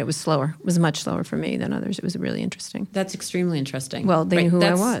to China, it was slower. It was much slower for me than others. It was really interesting. That's extremely interesting. Well, they knew who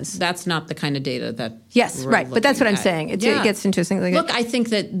I was. That's not the kind of data that but that's what I'm saying. It gets interesting. Look, I think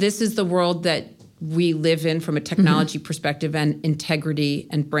that this is the world that we live in from a technology perspective, and integrity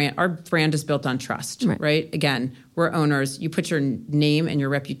and brand. Our brand is built on trust, right? Again, we're owners. You put your name and your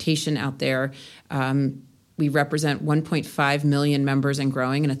reputation out there. We represent 1.5 million members and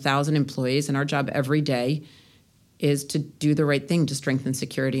growing, and 1,000 employees. And our job every day is to do the right thing to strengthen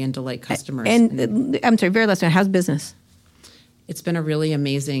security and delight customers. And I'm sorry, very last one. How's business? It's been a really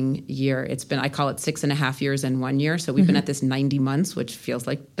amazing year. I call it 6.5 years in 1 year. So we've been at this 90 months, which feels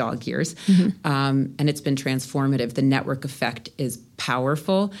like dog years. And it's been transformative. The network effect is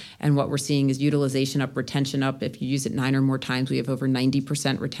powerful. And what we're seeing is utilization up, retention up. If you use it 9 or more times, we have over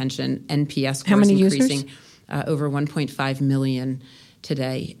 90% retention. NPS scores How many increasing. Users? Over 1.5 million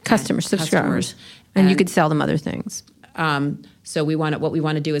today. Customers, subscribers. And you could sell them other things. So what we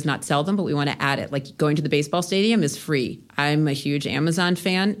want to do is not sell them, but we want to add it. Like going to the baseball stadium is free. I'm a huge Amazon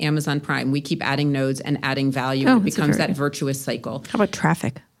fan, Amazon Prime. We keep adding nodes and adding value. And it becomes that virtuous cycle. How about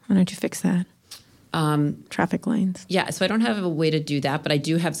traffic? Why don't you fix that? Traffic lanes. Yeah, so I don't have a way to do that, but I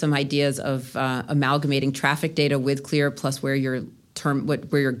do have some ideas of amalgamating traffic data with Clear plus where your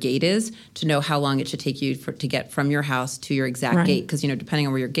gate is, to know how long it should take you to get from your house to your exact gate. Because, depending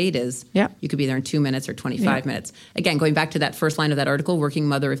on where your gate is, you could be there in 2 minutes or 25 minutes. Again, going back to that first line of that article, working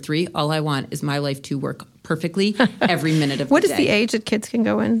mother of 3, all I want is my life to work perfectly every minute of the day. What is the age that kids can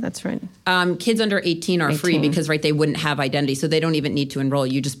go in? That's right. Kids under 18 are free because, they wouldn't have identity, so they don't even need to enroll.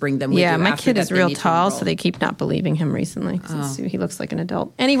 You just bring them with you. Yeah, my kid is real tall, so they keep not believing him recently. He looks like an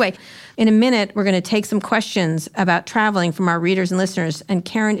adult. Anyway, in a minute, we're going to take some questions about traveling from our readers and listeners, and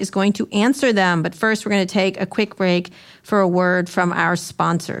Caryn is going to answer them. But first, we're going to take a quick break for a word from our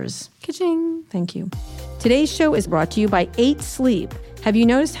sponsors. Ka-ching. Thank you. Today's show is brought to you by 8 Sleep. Have you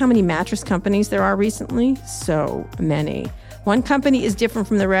noticed how many mattress companies there are recently? So many. One company is different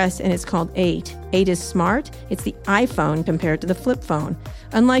from the rest, and it's called 8. 8 is smart. It's the iPhone compared to the flip phone.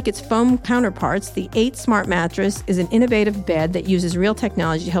 Unlike its foam counterparts, the 8 Smart Mattress is an innovative bed that uses real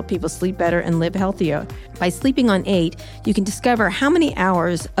technology to help people sleep better and live healthier. By sleeping on 8, you can discover how many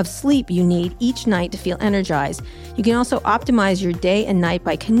hours of sleep you need each night to feel energized. You can also optimize your day and night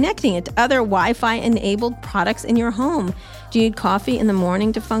by connecting it to other Wi-Fi-enabled products in your home. Do you need coffee in the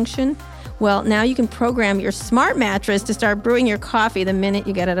morning to function? Well, now you can program your smart mattress to start brewing your coffee the minute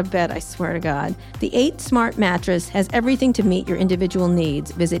you get out of bed, I swear to God. The 8 Smart Mattress has everything to meet your individual needs.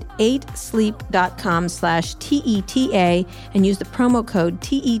 Visit 8sleep.com/TETA and use the promo code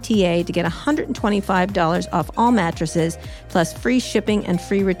TETA to get $125 off all mattresses, plus free shipping and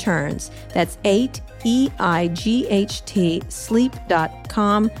free returns. That's 8EIGHT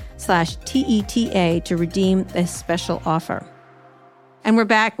sleep.com/TETA to redeem this special offer. And we're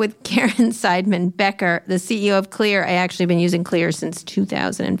back with Caryn Seidman Becker, the CEO of Clear. I actually been using Clear since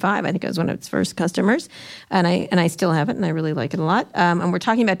 2005. I think I was one of its first customers, and I still have it, and I really like it a lot. And we're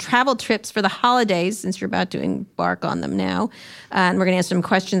talking about travel trips for the holidays, since you're about to embark on them now. And we're going to answer some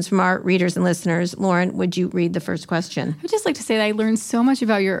questions from our readers and listeners. Lauren, would you read the first question? I'd just like to say that I learned so much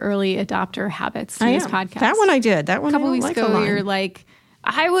about your early adopter habits through this podcast. That one I did. That one a couple weeks ago, you're like,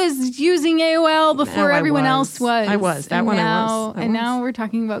 I was using AOL before everyone else was. I was. That one I was. And now we're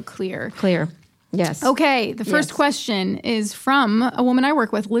talking about Clear. Clear. Yes. Okay. The first question is from a woman I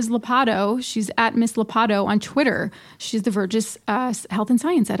work with, Liz Lopato. She's at Miss Lopato on Twitter. She's the Verge's health and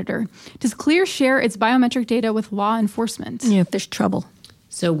science editor. Does Clear share its biometric data with law enforcement? Yeah, if there's trouble.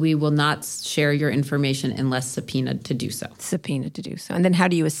 So we will not share your information unless subpoenaed to do so. Subpoenaed to do so. And then how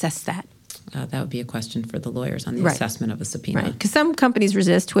do you assess that? That would be a question for the lawyers on the assessment of a subpoena. Right, because some companies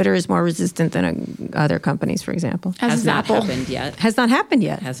resist. Twitter is more resistant than other companies, for example. Has not happened yet. Has not happened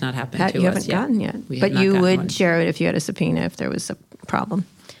yet. Has not happened to us yet. You haven't gotten yet. But you would share it if you had a subpoena, if there was a problem.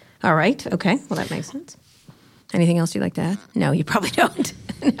 All right. Okay. Well, that makes sense. Anything else you'd like to add? No, you probably don't.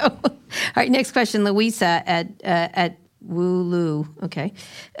 No. All right. Next question, Louisa at Wooloo. Okay.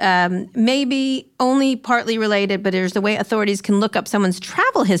 Maybe only partly related, but there's the way authorities can look up someone's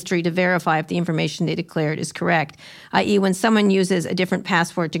travel history to verify if the information they declared is correct, i.e. when someone uses a different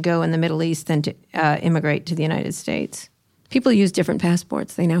passport to go in the Middle East than to immigrate to the United States. People use different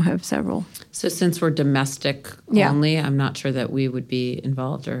passports. They now have several. So since we're domestic only, I'm not sure that we would be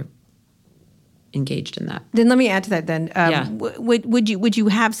involved or engaged in that. Then let me add to that then. Would you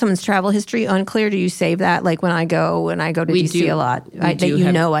have someone's travel history unclear? Do you save that? Like when I go to DC a lot, I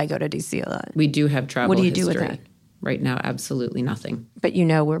go to DC a lot. We do have travel history. What do you do with that? Right now, absolutely nothing. But you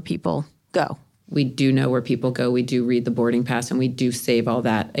know where people go. We do know where people go. We do read the boarding pass, and we do save all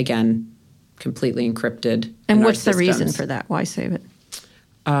that, again, completely encrypted. And what's the reason for that? Why save it?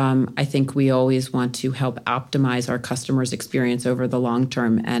 I think we always want to help optimize our customers' experience over the long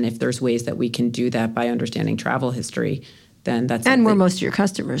term. And if there's ways that we can do that by understanding travel history, then that's and where most of your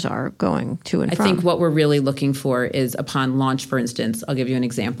customers are going to and from. I think what we're really looking for is upon launch, for instance, I'll give you an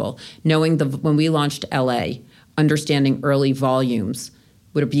example. Knowing when we launched LA, understanding early volumes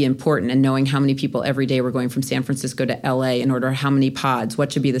would be important, and knowing how many people every day were going from San Francisco to LA in order how many pods,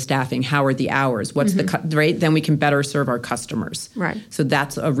 what should be the staffing, how are the hours, what's the right? Then we can better serve our customers. Right. So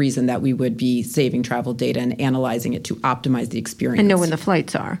that's a reason that we would be saving travel data and analyzing it to optimize the experience. And know when the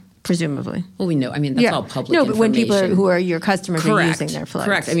flights are, presumably. Well, we know. I mean, that's all public information. No, but when people who are your customers are using their flights.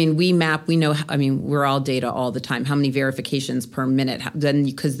 Correct. I mean, we map, we know, we're all data all the time. How many verifications per minute?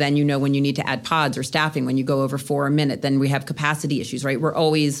 Because then you know when you need to add pods or staffing, when you go over 4 a minute, then we have capacity issues, right? We're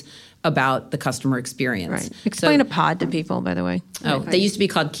always about the customer experience. Right. Explain a pod to people, by the way. They used to be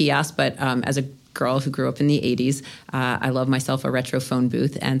called kiosks, but as a girl who grew up in the 80s, I love myself a retro phone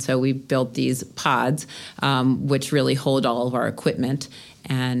booth. And so we built these pods, which really hold all of our equipment.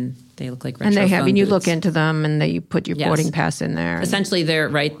 And they look like retro and they have, phone and you booths. Look into them, and you put your boarding pass in there. Essentially, they're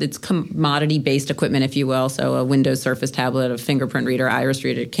right. It's commodity-based equipment, if you will. So a Windows Surface tablet, a fingerprint reader, iris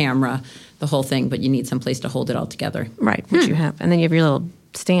reader, camera, the whole thing. But you need some place to hold it all together. Right, which you have, and then you have your little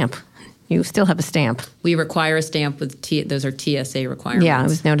stamp. You still have a stamp. We require a stamp with those are TSA requirements. Yeah, I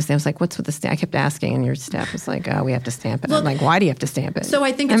was noticing. I was like, "What's with the stamp?" I kept asking, and your staff was like, "Oh, we have to stamp it." Well, I'm like, "Why do you have to stamp it?" So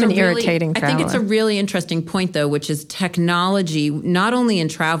I think I'm an irritating traveler. I think it's a really interesting point, though, which is technology, not only in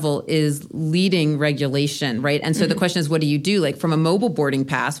travel, is leading regulation, right? And so the question is, what do you do? Like from a mobile boarding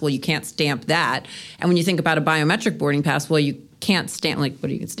pass, well, you can't stamp that. And when you think about a biometric boarding pass, well, you can't stamp, like, what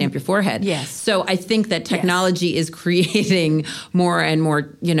do you can stamp your forehead? Yes. So I think that technology is creating more and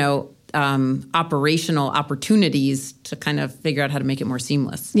more, operational opportunities to kind of figure out how to make it more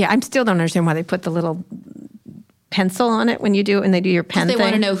seamless. Yeah, I still don't understand why they put the little pencil on it when you do it, and they do your pen thing. They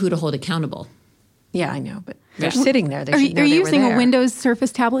want to know who to hold accountable. Yeah, I know, but they're sitting there. They are should know you they using were there. a Windows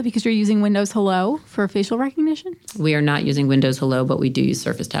Surface tablet because you're using Windows Hello for facial recognition? We are not using Windows Hello, but we do use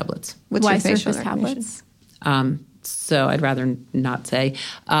Surface tablets. What's Why your facial Surface recognition? tablets? So I'd rather not say.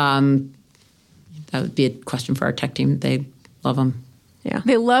 That would be a question for our tech team. They love them. Yeah,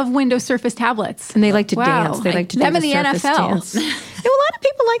 they love Windows Surface tablets, and they like to dance. They like to do them the in the Surface NFL. Dance. A lot lot of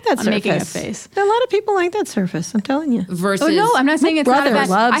people like that I'm surface. making a face. A lot of people like that surface. I'm telling you. Versus, Oh no, I'm not saying it's not a brother bad.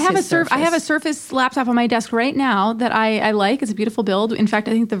 loves I have his I have a Surface laptop on my desk right now that I like. It's a beautiful build. In fact,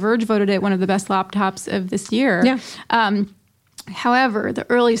 I think The Verge voted it one of the best laptops of this year. Yeah. However, the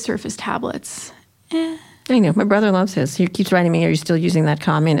early Surface tablets. I know. My brother loves his. He keeps writing me, are you still using that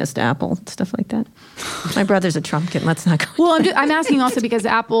communist Apple? Stuff like that. My brother's a Trumpkin. Let's not go. Well, I'm asking also because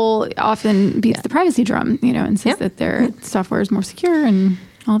Apple often beats the privacy drum, and says that their software is more secure and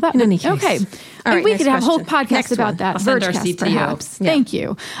all that. In any case. Okay. All right, we next could have a whole question. podcast Next about one. that. I'll send our Vergecast, CTO. perhaps. Yeah. Thank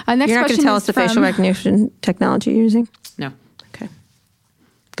you. Next You're not going question to tell is us the from facial recognition technology you're using? No. Okay.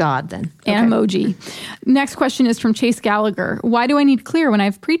 God, then. An emoji. Next question is from Chase Gallagher. Why do I need Clear when I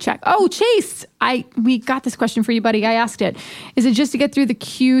have pre-check? Oh, Chase, we got this question for you, buddy. I asked it. Is it just to get through the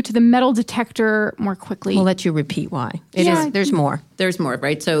queue to the metal detector more quickly? We'll let you repeat why. It is. There's more. There's more,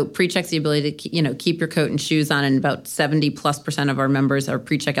 right? So pre-check's the ability to keep your coat and shoes on, and about 70+% of our members are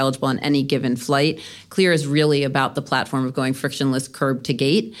pre-check eligible on any given flight. Clear is really about the platform of going frictionless curb to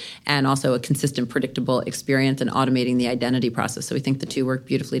gate, and also a consistent, predictable experience and automating the identity process. So we think the two work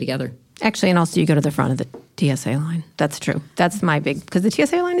beautifully together. Actually, and also you go to the front of the TSA line. That's true. That's my big, because the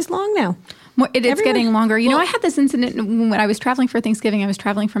TSA line is long now. It's getting longer. I had this incident when I was traveling for Thanksgiving. I was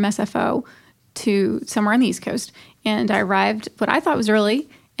traveling from SFO to somewhere on the East Coast, and I arrived what I thought was early,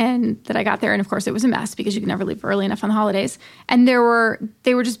 and that I got there, and of course it was a mess because you can never leave early enough on the holidays. And they were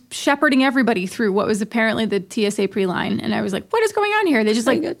just shepherding everybody through what was apparently the TSA pre-line, and I was like, "What is going on here?" They just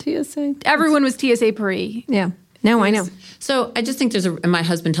TSA. Everyone was TSA pre. Yeah. No, I know. So I just think and my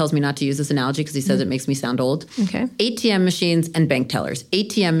husband tells me not to use this analogy because he says it makes me sound old. Okay. ATM machines and bank tellers.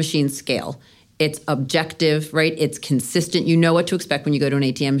 ATM machines scale. It's objective, right? It's consistent. You know what to expect when you go to an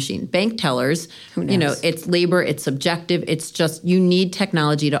ATM machine. Bank tellers, it's labor, it's subjective. It's just you need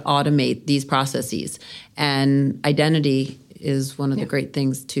technology to automate these processes. And identity is one of the great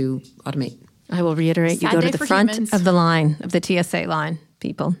things to automate. I will reiterate, Sad you go day to the for front humans. of the line, of the TSA line,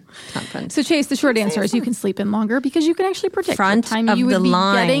 people. Not fun. So Chase, the short answer is you can sleep in longer because you can actually predict Front what time of you would the be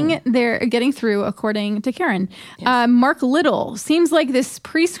line. getting through, according to Caryn. Mark Little, seems like this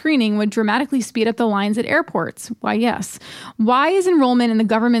pre-screening would dramatically speed up the lines at airports. Why, yes. Why is enrollment in the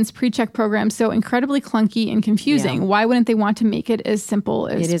government's pre-check program so incredibly clunky and confusing? Yeah. Why wouldn't they want to make it as simple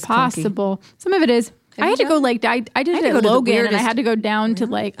as possible? Clunky. Some of it is. I had to go I did it at Logan, and I had to go down to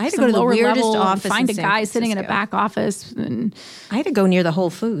I had to some go to the lower weirdest level and office find a in San guy sitting in a Francisco. back office. And I had to go near the Whole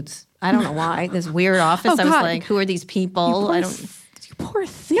Foods. I don't know why. This weird office. I was God. like, who are these people? I don't. You poor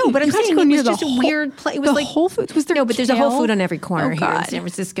thing. No, but I'm You had to saying go it near was the just a whole- weird place. It was the like Whole Foods. Was there no, but there's a Whole kale? Food on every corner Oh, here in God. San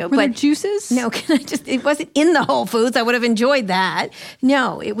Francisco. Were there juices? No, it wasn't in the Whole Foods. I would have enjoyed that.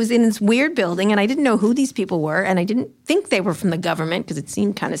 No, it was in this weird building, and I didn't know who these people were, and I didn't think they were from the government because it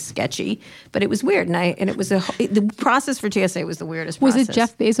seemed kind of sketchy. But it was weird, and it was the process for TSA was the weirdest. Was process. it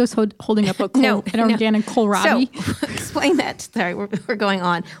Jeff Bezos holding up an organic kohlrabi? So explain that. Sorry, we're going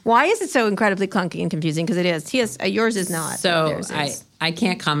on. Why is it so incredibly clunky and confusing? Because it is. Yours is not. So Theirs is. I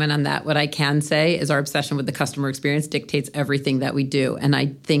can't comment on that. What I can say is our obsession with the customer experience dictates everything that we do. And I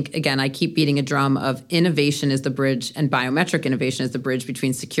think, again, I keep beating a drum of innovation is the bridge and biometric innovation is the bridge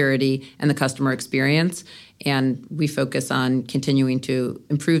between security and the customer experience. And we focus on continuing to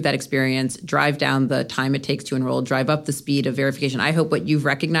improve that experience, drive down the time it takes to enroll, drive up the speed of verification. I hope what you've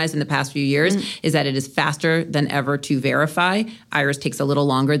recognized in the past few years is that it is faster than ever to verify. Iris takes a little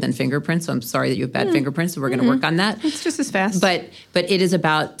longer than fingerprints, so I'm sorry that you have bad fingerprints, so we're going to work on that. It's just as fast. But it is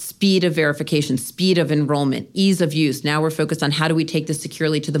about speed of verification, speed of enrollment, ease of use. Now we're focused on how do we take this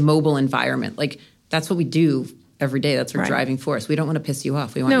securely to the mobile environment. Like, that's what we do every day. That's our driving force. We don't want to piss you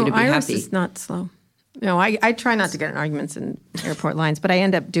off. We want you to be Iris happy. is not slow. No, I try not to get in arguments in airport lines, but I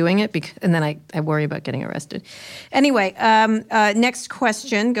end up doing it, and then I worry about getting arrested. Anyway, next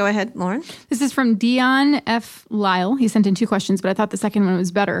question. Go ahead, Lauren. This is from Dion F. Lyle. He sent in 2 questions, but I thought the second one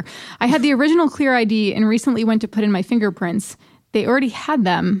was better. I had the original Clear ID and recently went to put in my fingerprints. They already had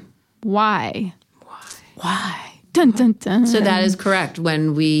them. Why? Why? Dun, dun, dun. So that is correct.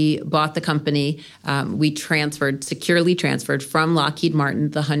 When we bought the company, we securely transferred from Lockheed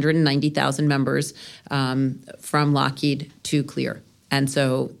Martin, the 190,000 members from Lockheed to Clear. And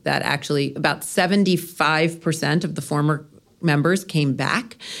so that actually about 75% of the former members came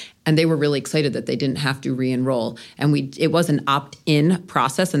back, and they were really excited that they didn't have to re-enroll. And it was an opt-in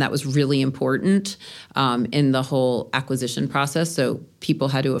process, and that was really important in the whole acquisition process. So people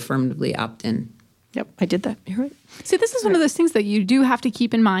had to affirmatively opt in. Yep, I did that. You're right. See, this is one of those things that you do have to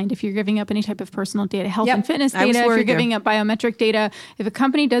keep in mind if you're giving up any type of personal data, health and fitness data, if you're giving up biometric data. If a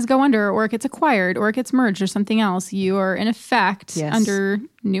company does go under or it gets acquired or it gets merged or something else, you are in effect under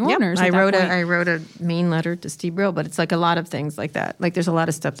new owners. I wrote a mean letter to Steve Brill, but it's like a lot of things like that. Like there's a lot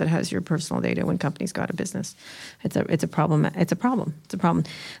of stuff that has your personal data when companies go out of business. It's a problem. It's a problem.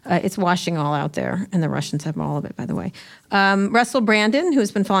 It's washing all out there, and the Russians have all of it, by the way. Russell Brandon,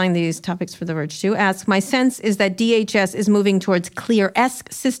 who's been following these topics for The Verge too, asks, my sense is that DHS is moving towards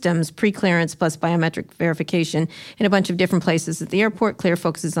Clear-esque systems, pre-clearance plus biometric verification in a bunch of different places at the airport. Clear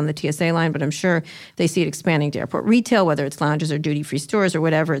focuses on the TSA line, but I'm sure they see it expanding to airport retail, whether it's lounges or duty-free stores or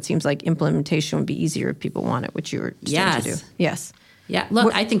whatever. It seems like implementation would be easier if people want it, which you were starting to do. Yes. Yeah.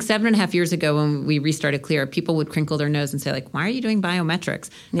 Look, I think 7.5 years ago when we restarted Clear, people would crinkle their nose and say, like, why are you doing biometrics?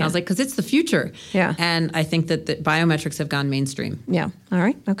 And I was like, because it's the future. Yeah. And I think that the biometrics have gone mainstream. Yeah. All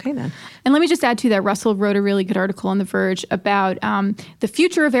right. Okay, then. And let me just add to that, Russell wrote a really good article on The Verge about the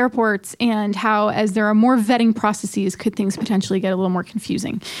future of airports and how, as there are more vetting processes, could things potentially get a little more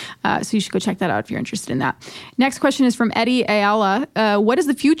confusing. So you should go check that out if you're interested in that. Next question is from Eddie Ayala. What does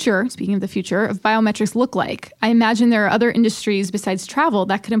the future, speaking of the future, of biometrics look like? I imagine there are other industries besides travel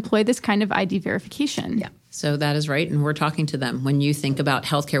that could employ this kind of ID verification. Yeah. So that is right. And we're talking to them. When you think about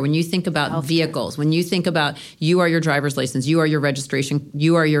healthcare, when you think about vehicles, when you think about you are your driver's license, you are your registration,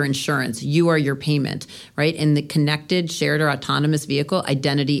 you are your insurance, you are your payment, right? In the connected, shared, or autonomous vehicle,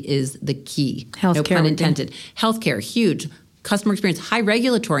 identity is the key. Healthcare, no pun intended. Healthcare, huge. Customer experience, high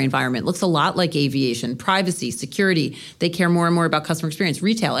regulatory environment, looks a lot like aviation, privacy, security. They care more and more about customer experience.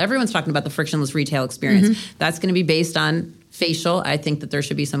 Retail, everyone's talking about the frictionless retail experience. Mm-hmm. That's going to be based on facial. I think that there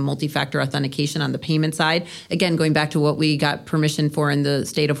should be some multi-factor authentication on the payment side. Again, going back to what we got permission for in the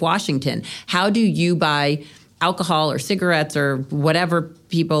state of Washington. How do you buy alcohol or cigarettes or whatever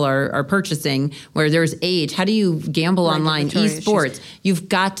people are purchasing where there's age? How do you gamble online, esports? You've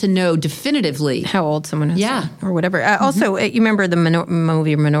got to know definitively how old someone is, or whatever. Also, you remember the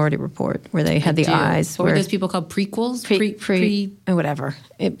movie Minority Report where they had eyes? What were those people called? Prequels? Whatever.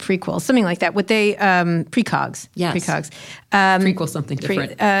 Prequels, something like that. What they precogs? Yes, precogs. Prequel, something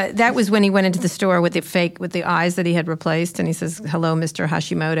different. That was when he went into the store with the eyes that he had replaced, and he says, "Hello, Mr.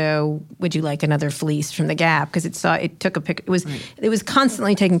 Hashimoto. Would you like another fleece from the Gap?" Because it took a pic. It was constantly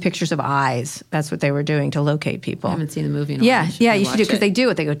taking pictures of eyes. That's what they were doing to locate people. I haven't seen the movie in a while. Yeah, you should do, because they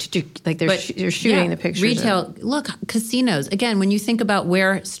do it. They go like they're shooting the pictures. Retail, look, casinos. Again, when you think about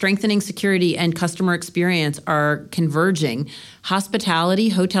where strengthening security and customer experience are converging, hospitality,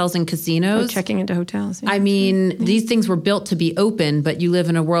 hotels and casinos. Checking into hotels. Yeah. I mean, these things were built to be open, but you live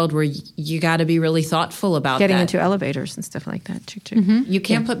in a world where you got to be really thoughtful about getting into elevators and stuff like that. Mm-hmm. You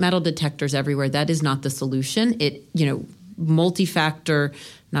can't put metal detectors everywhere. That is not the solution.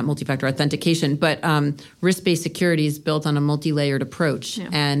 Not multi-factor authentication, but risk-based security is built on a multi-layered approach. Yeah.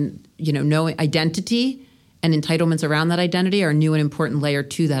 And, knowing identity and entitlements around that identity are a new and important layer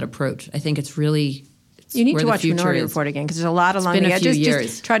to that approach. I think it's really... You need to watch Minority Report again, because there's a lot along the edges.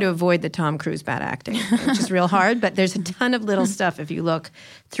 Just try to avoid the Tom Cruise bad acting, which is real hard. But there's a ton of little stuff, if you look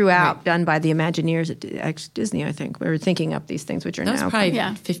throughout, done by the Imagineers at Disney, I think. We were thinking up these things, which are now... Probably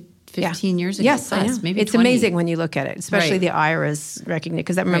 15 years ago. Yes, plus, maybe it's 20. Amazing when you look at it, especially the iris recognition.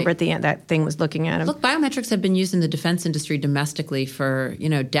 Because I remember at the end that thing was looking at him. Look, biometrics have been used in the defense industry domestically for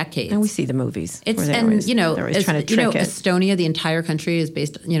decades. And we see the movies. They're always trying to trick it. Estonia, the entire country is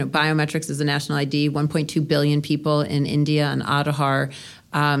based. Biometrics is a national ID. 1.2 billion people in India and Adhar.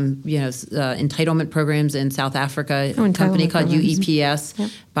 Entitlement programs in South Africa, a company called UEPS,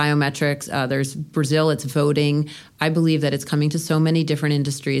 biometrics. There's Brazil, it's voting. I believe that it's coming to so many different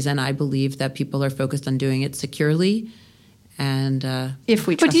industries, and I believe that people are focused on doing it securely. And if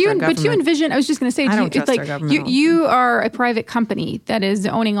we trust our government. But do you envision, I was just going to say, you are a private company that is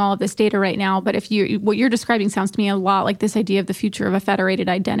owning all of this data right now, but what you're describing sounds to me a lot like this idea of the future of a federated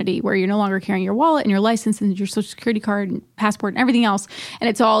identity, where you're no longer carrying your wallet and your license and your social security card and passport and everything else, and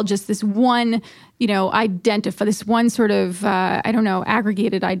it's all just this one, this one sort of,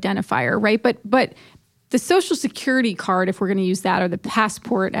 aggregated identifier, right? But the social security card, if we're going to use that, or the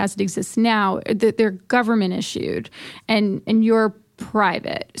passport as it exists now, they're government issued, and you're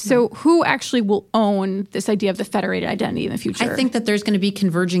private. So who actually will own this idea of the federated identity in the future? I think that there's going to be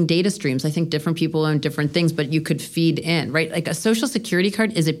converging data streams. I think different people own different things, but you could feed in, right? Like a social security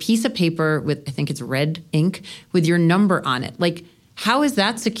card is a piece of paper with, I think it's red ink, with your number on it. Like, How is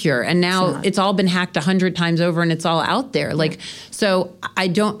that secure? And now it's all been hacked 100 times over and it's all out there. So I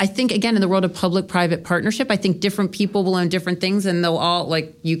think, again, in the world of public-private partnership, I think different people will own different things and they'll all,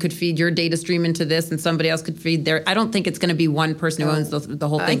 you could feed your data stream into this and somebody else could feed their. I don't think it's going to be one person who owns the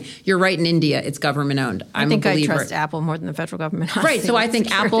whole thing. You're right, in India, it's government-owned. I think I trust Apple more than the federal government. Right, so I think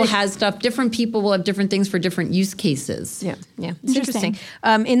Apple has stuff. Different people will have different things for different use cases. Yeah. It's interesting.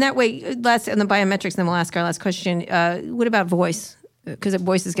 In that way, on the biometrics, then we'll ask our last question. What about voice? Because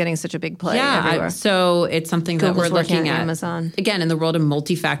voice is getting such a big play everywhere. So it's something Google's that we're looking at. Amazon. Again, in the world of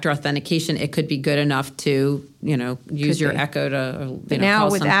multi-factor authentication, it could be good enough to, use your Echo to, now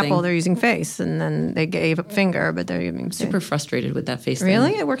call with something. Apple, they're using face, and then they gave a finger, but they're using super frustrated with that face thing.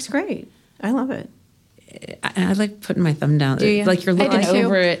 Really? It works great. I love it. I like putting my thumb down. Do you? Like you're looking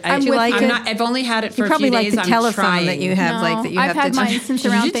over it. I've only had it for you a probably few like days. the telephone that you have. I've had mine since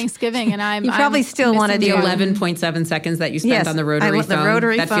around Thanksgiving, and you probably still want to the do 11.7 seconds that you spent on the rotary phone. The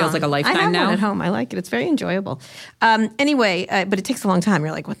rotary that phone. Feels like a lifetime I have now. One at home. I like it. It's very enjoyable. Anyway, but it takes a long time.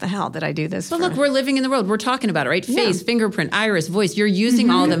 You're like, what the hell did I do this? But look, we're living in the world. We're talking about it, right? Face, fingerprint, iris, voice. You're using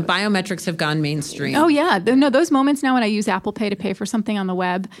all of them. Biometrics have gone mainstream. Oh yeah, no, those moments now when I use Apple Pay to pay for something on the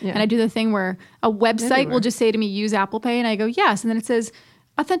web, and I do the thing where a website will just say to me, use Apple Pay, and I go, yes. And then it says,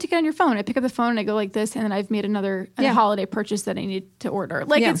 authenticate on your phone. I pick up the phone and I go like this, and then I've made another holiday purchase that I need to order.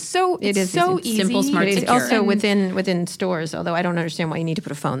 It's so easy. Simple, smart, secure. Also within stores, although I don't understand why you need to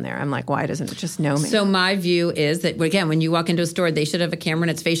put a phone there. I'm like, why doesn't it just know me? So my view is that, again, when you walk into a store, they should have a camera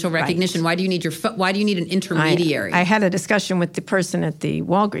and it's facial recognition. Why do you need why do you need an intermediary? I had a discussion with the person at the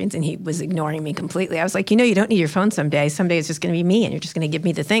Walgreens, and he was ignoring me completely. I was like, you don't need your phone someday. Someday it's just going to be me, and you're just going to give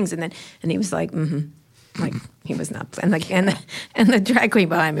me the things. And he was like, mm-hmm. Like he was not, and the drag queen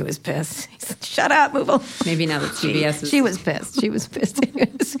behind me was pissed. He said, "Shut up, move on." Maybe now that CBS is. She was pissed.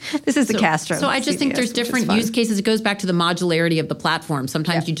 This is the Castro. So I just think there's different use cases. It goes back to the modularity of the platform.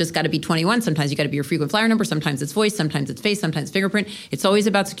 Sometimes you just got to be 21. Sometimes you got to be your frequent flyer number. Sometimes it's voice. Sometimes it's face. Sometimes fingerprint. It's always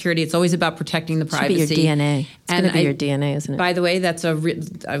about security. It's always about protecting the privacy. It should be your DNA. It's going to be your DNA, isn't it? By the way,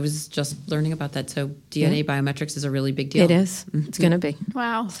 I was just learning about that. So DNA biometrics is a really big deal. It is. Mm-hmm. It's going to be.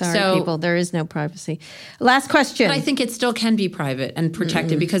 Wow. Sorry, people. There is no privacy. Last question. But I think it still can be private and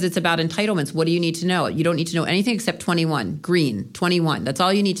protected because it's about entitlements. What do you need to know? You don't need to know anything except 21. Green, 21. That's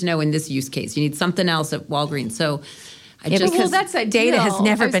all you need to know in this use case. You need something else at Walgreens. So that's ideal. Data has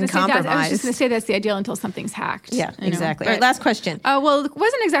never been compromised. I was just going to say that's the ideal until something's hacked. Yeah, exactly. All right, last question. Well, it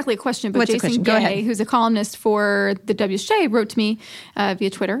wasn't exactly a question, but What's Jason Gay, who's a columnist for the WSJ, wrote to me via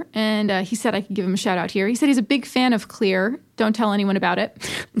Twitter, and he said I could give him a shout out here. He said he's a big fan of Clear. Don't tell anyone about it.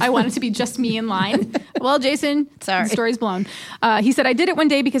 I want it to be just me in line. Well, Jason, sorry. The story's blown. He said, I did it one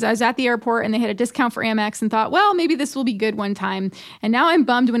day because I was at the airport and they had a discount for Amex and thought, well, maybe this will be good one time. And now I'm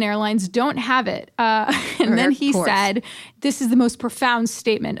bummed when airlines don't have it. And then he said, this is the most profound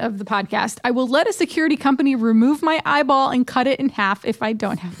statement of the podcast. I will let a security company remove my eyeball and cut it in half if I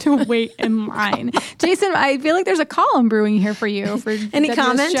don't have to wait in line. Jason, I feel like there's a column brewing here for you. For Any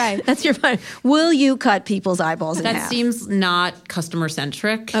comment? That's your point. Will you cut people's eyeballs in half? That seems not customer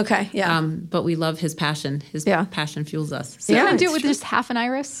centric. Okay, yeah. But we love his passion. His passion fuels us. So you want to do it with just half an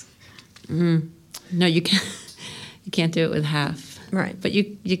iris? No, you can't. You can't do it with half. Right. But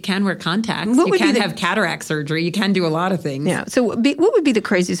you can wear contacts. You can have cataract surgery. You can do a lot of things. Yeah. So what would be the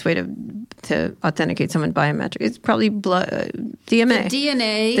craziest way to authenticate someone biometric? It's probably DMA.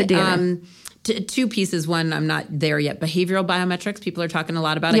 The DNA. Two pieces. One, I'm not there yet. Behavioral biometrics, people are talking a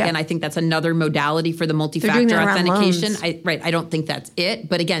lot about. Again, I think that's another modality for the multi-factor authentication. I don't think that's it.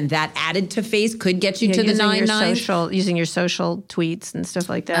 But again, that added to face could get you to the 9-9. Using your social tweets and stuff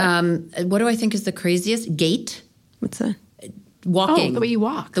like that. What do I think is the craziest? Gait. What's that? Walking. Oh, the way you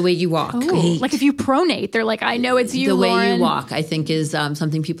walk. The way you walk. Oh, like if you pronate, they're like, I know it's you, Lauren. The way you walk, I think, is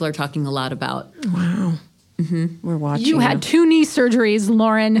something people are talking a lot about. Wow. Mm-hmm. We're watching. You had 2 knee surgeries,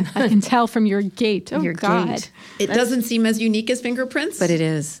 Lauren. I can tell from your gait. Oh, your God. Gait. It doesn't seem as unique as fingerprints. But it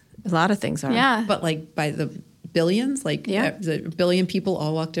is. A lot of things are. Yeah. But like by the billions, a billion people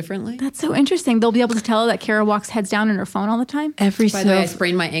all walk differently. That's so interesting. They'll be able to tell that Kara walks heads down on her phone all the time. By the way, I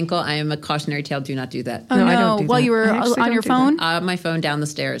sprained my ankle. I am a cautionary tale. Do not do that. Oh, no. I don't do While that. You were on your phone? My phone down the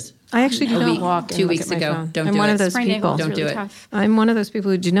stairs. I actually do not walk 2 weeks ago. Don't I'm do one it. of those people. Don't do it. Tough. I'm one of those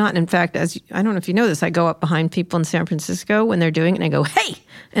people who do not. In fact, I don't know if you know this, I go up behind people in San Francisco when they're doing it, and I go, hey!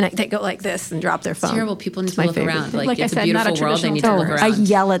 And they go like this and drop their phone. It's terrible. People need to look around. Like it's I said, a beautiful world. They need to look around. I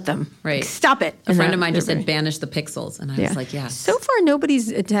yell at them. Right. Stop it. A friend of mine just said, banish the pixels. And I was like, yes. So far, nobody's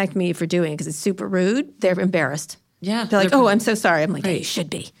attacked me for doing it because it's super rude. They're embarrassed. Yeah. They're like, oh, I'm so sorry. I'm like, hey, you should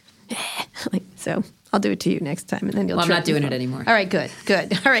be. So I'll do it to you next time, and then you'll. Well, I'm not doing it anymore. All right, good.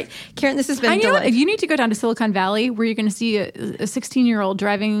 All right, Caryn, this has been. I know you need to go down to Silicon Valley, where you're going to see a 16-year-old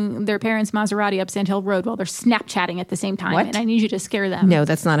driving their parents' Maserati up Sand Hill Road while they're Snapchatting at the same time, and I need you to scare them. No,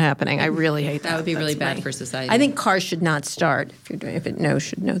 that's not happening. I really hate that. That would be really bad for society. I think cars should not start. If it knows,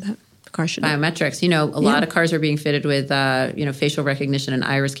 should know that. Car should biometrics. A lot of cars are being fitted with facial recognition and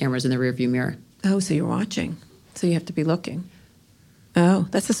iris cameras in the rearview mirror. Oh, so you're watching. So you have to be looking. Oh,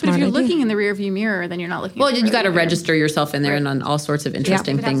 that's a smart idea. But if you're idea. looking in the rearview mirror, then you're not looking. Well, you got to register yourself in there, and on all sorts of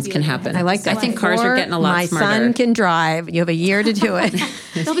interesting things can happen. I like that. I think cars are getting a lot smarter. My son can drive. You have a year to do it.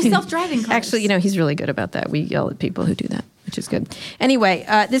 They'll be self-driving cars. Actually, he's really good about that. We yell at people who do that, which is good. Anyway,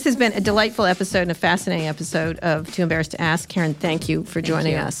 this has been a delightful episode and a fascinating episode of Too Embarrassed to Ask. Caryn, thank you for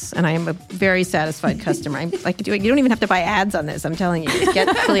joining us. And I am a very satisfied customer. I like to do it. You don't even have to buy ads on this. I'm telling you.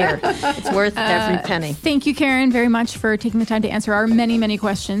 Get clear. It's worth every penny. Thank you, Caryn, very much for taking the time to answer our many, many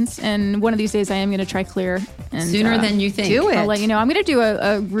questions. And one of these days, I am going to try Clear. And, sooner than you think. Do it. I'll let you know. I'm going to do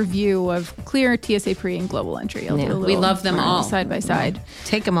a review of Clear, TSA Pre, and Global Entry. We love them all. Side by side.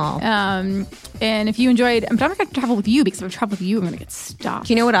 Take them all. And if you enjoyed, I'm not going to travel with you, because if I travel with you, I'm going to get stopped.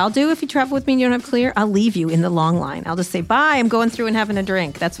 Do you know what I'll do if you travel with me and you don't have Clear? I'll leave you in the long line. I'll just say, bye, I'm going through and having a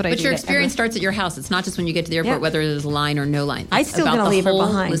drink. That's what I do. But your experience starts at your house. It's not just when you get to the airport, whether there's a line or no line. I'm still going to leave her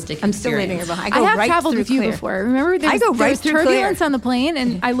behind. I'm still leaving her behind. I have traveled with you before. Remember, there was turbulence on the plane,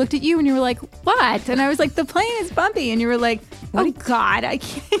 and I looked at you, and you were like, what? And I was like, the plane is bumpy. And you were like, oh, God, I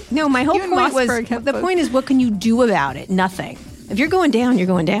can't. No, my whole point was, the point is, what can you do about it? Nothing. If you're going down, you're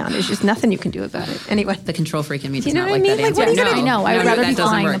going down. There's just nothing you can do about it. Anyway. The control freak in me does you know not what like I mean? that Like, answer. what are you going to do? No, I would rather be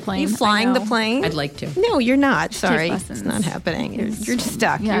flying the plane. You flying the plane? I'd like to. No, you're not. Sorry. Lessons. It's not happening. You're just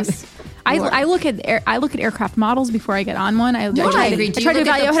stuck. Yes. I look at aircraft models before I get on one. I try to evaluate. Do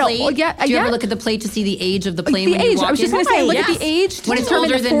you ever look at the plate to see the age of the plane when you walk in? I was just going to say, look at the age. When it's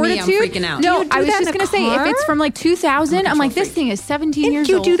older than me, I'm freaking out. No, I was just going to say, if it's from like 2000, I'm like, this thing is 17 years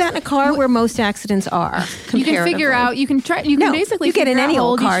old. You do that in a car where most accidents are. You can figure out. You can try. You can basically. You get in any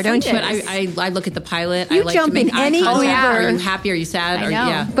old car, don't you? But I look at the pilot. You jump in any Uber. Are you happy? Are you sad? I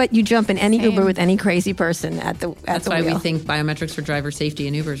know. But you jump in any Uber with any crazy person at the wheel. That's why we think biometrics for driver safety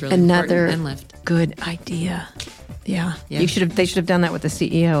in Uber is really Another important. And Lyft. Good idea. Yeah. They should have done that with the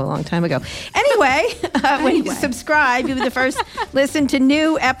CEO a long time ago. Anyway, when you subscribe, you'll be the first listen to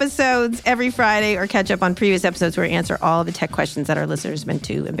new episodes every Friday or catch up on previous episodes where we answer all of the tech questions that our listeners have been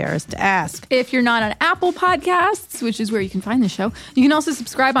too embarrassed to ask. If you're not on Apple Podcasts, which is where you can find the show, you can also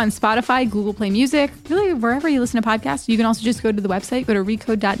subscribe on Spotify, Google Play Music, really wherever you listen to podcasts. You can also just go to the website, go to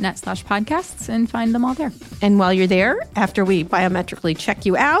recode.net/podcasts and find them all there. And while you're there, after we biometrically check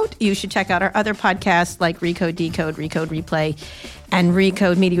you out, you should check out our other podcasts like Recode, Decode, Recode Replay, and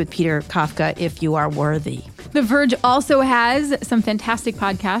Recode Media with Peter Kafka if you are worthy. The Verge also has some fantastic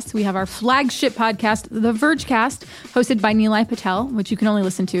podcasts. We have our flagship podcast, The Vergecast, hosted by Nilay Patel, which you can only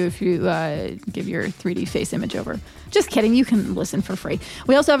listen to if you give your 3D face image over. Just kidding. You can listen for free.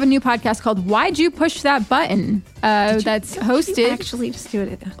 We also have a new podcast called Why'd You Push That Button? That's hosted. Actually, just do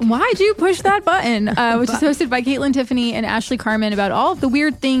it. Why'd You Push That Button? Which is hosted by Caitlin Tiffany and Ashley Carmen about all of the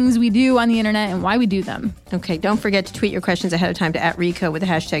weird things we do on the internet and why we do them. Okay. Don't forget to tweet your questions ahead of time to @Recode with the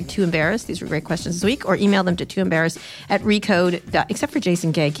hashtag #TooEmbarrassed. These were great questions this week. Or email them to tooembarrassed@Recode. Except for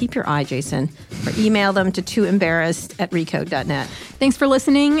Jason Gay. Keep your eye, Jason. Or email them to tooembarrassed@Recode.net. Thanks for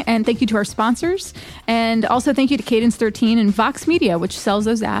listening, and thank you to our sponsors. And also thank you to Cadence 13 and Vox Media, which sells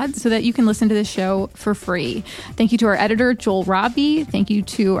those ads so that you can listen to this show for free. Thank you to our editor, Joel Robbie. Thank you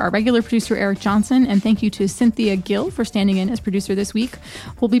to our regular producer, Eric Johnson. And thank you to Cynthia Gill for standing in as producer this week.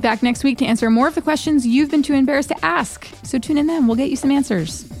 We'll be back next week to answer more of the questions you've been too embarrassed to ask. So tune in then. We'll get you some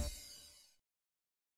answers.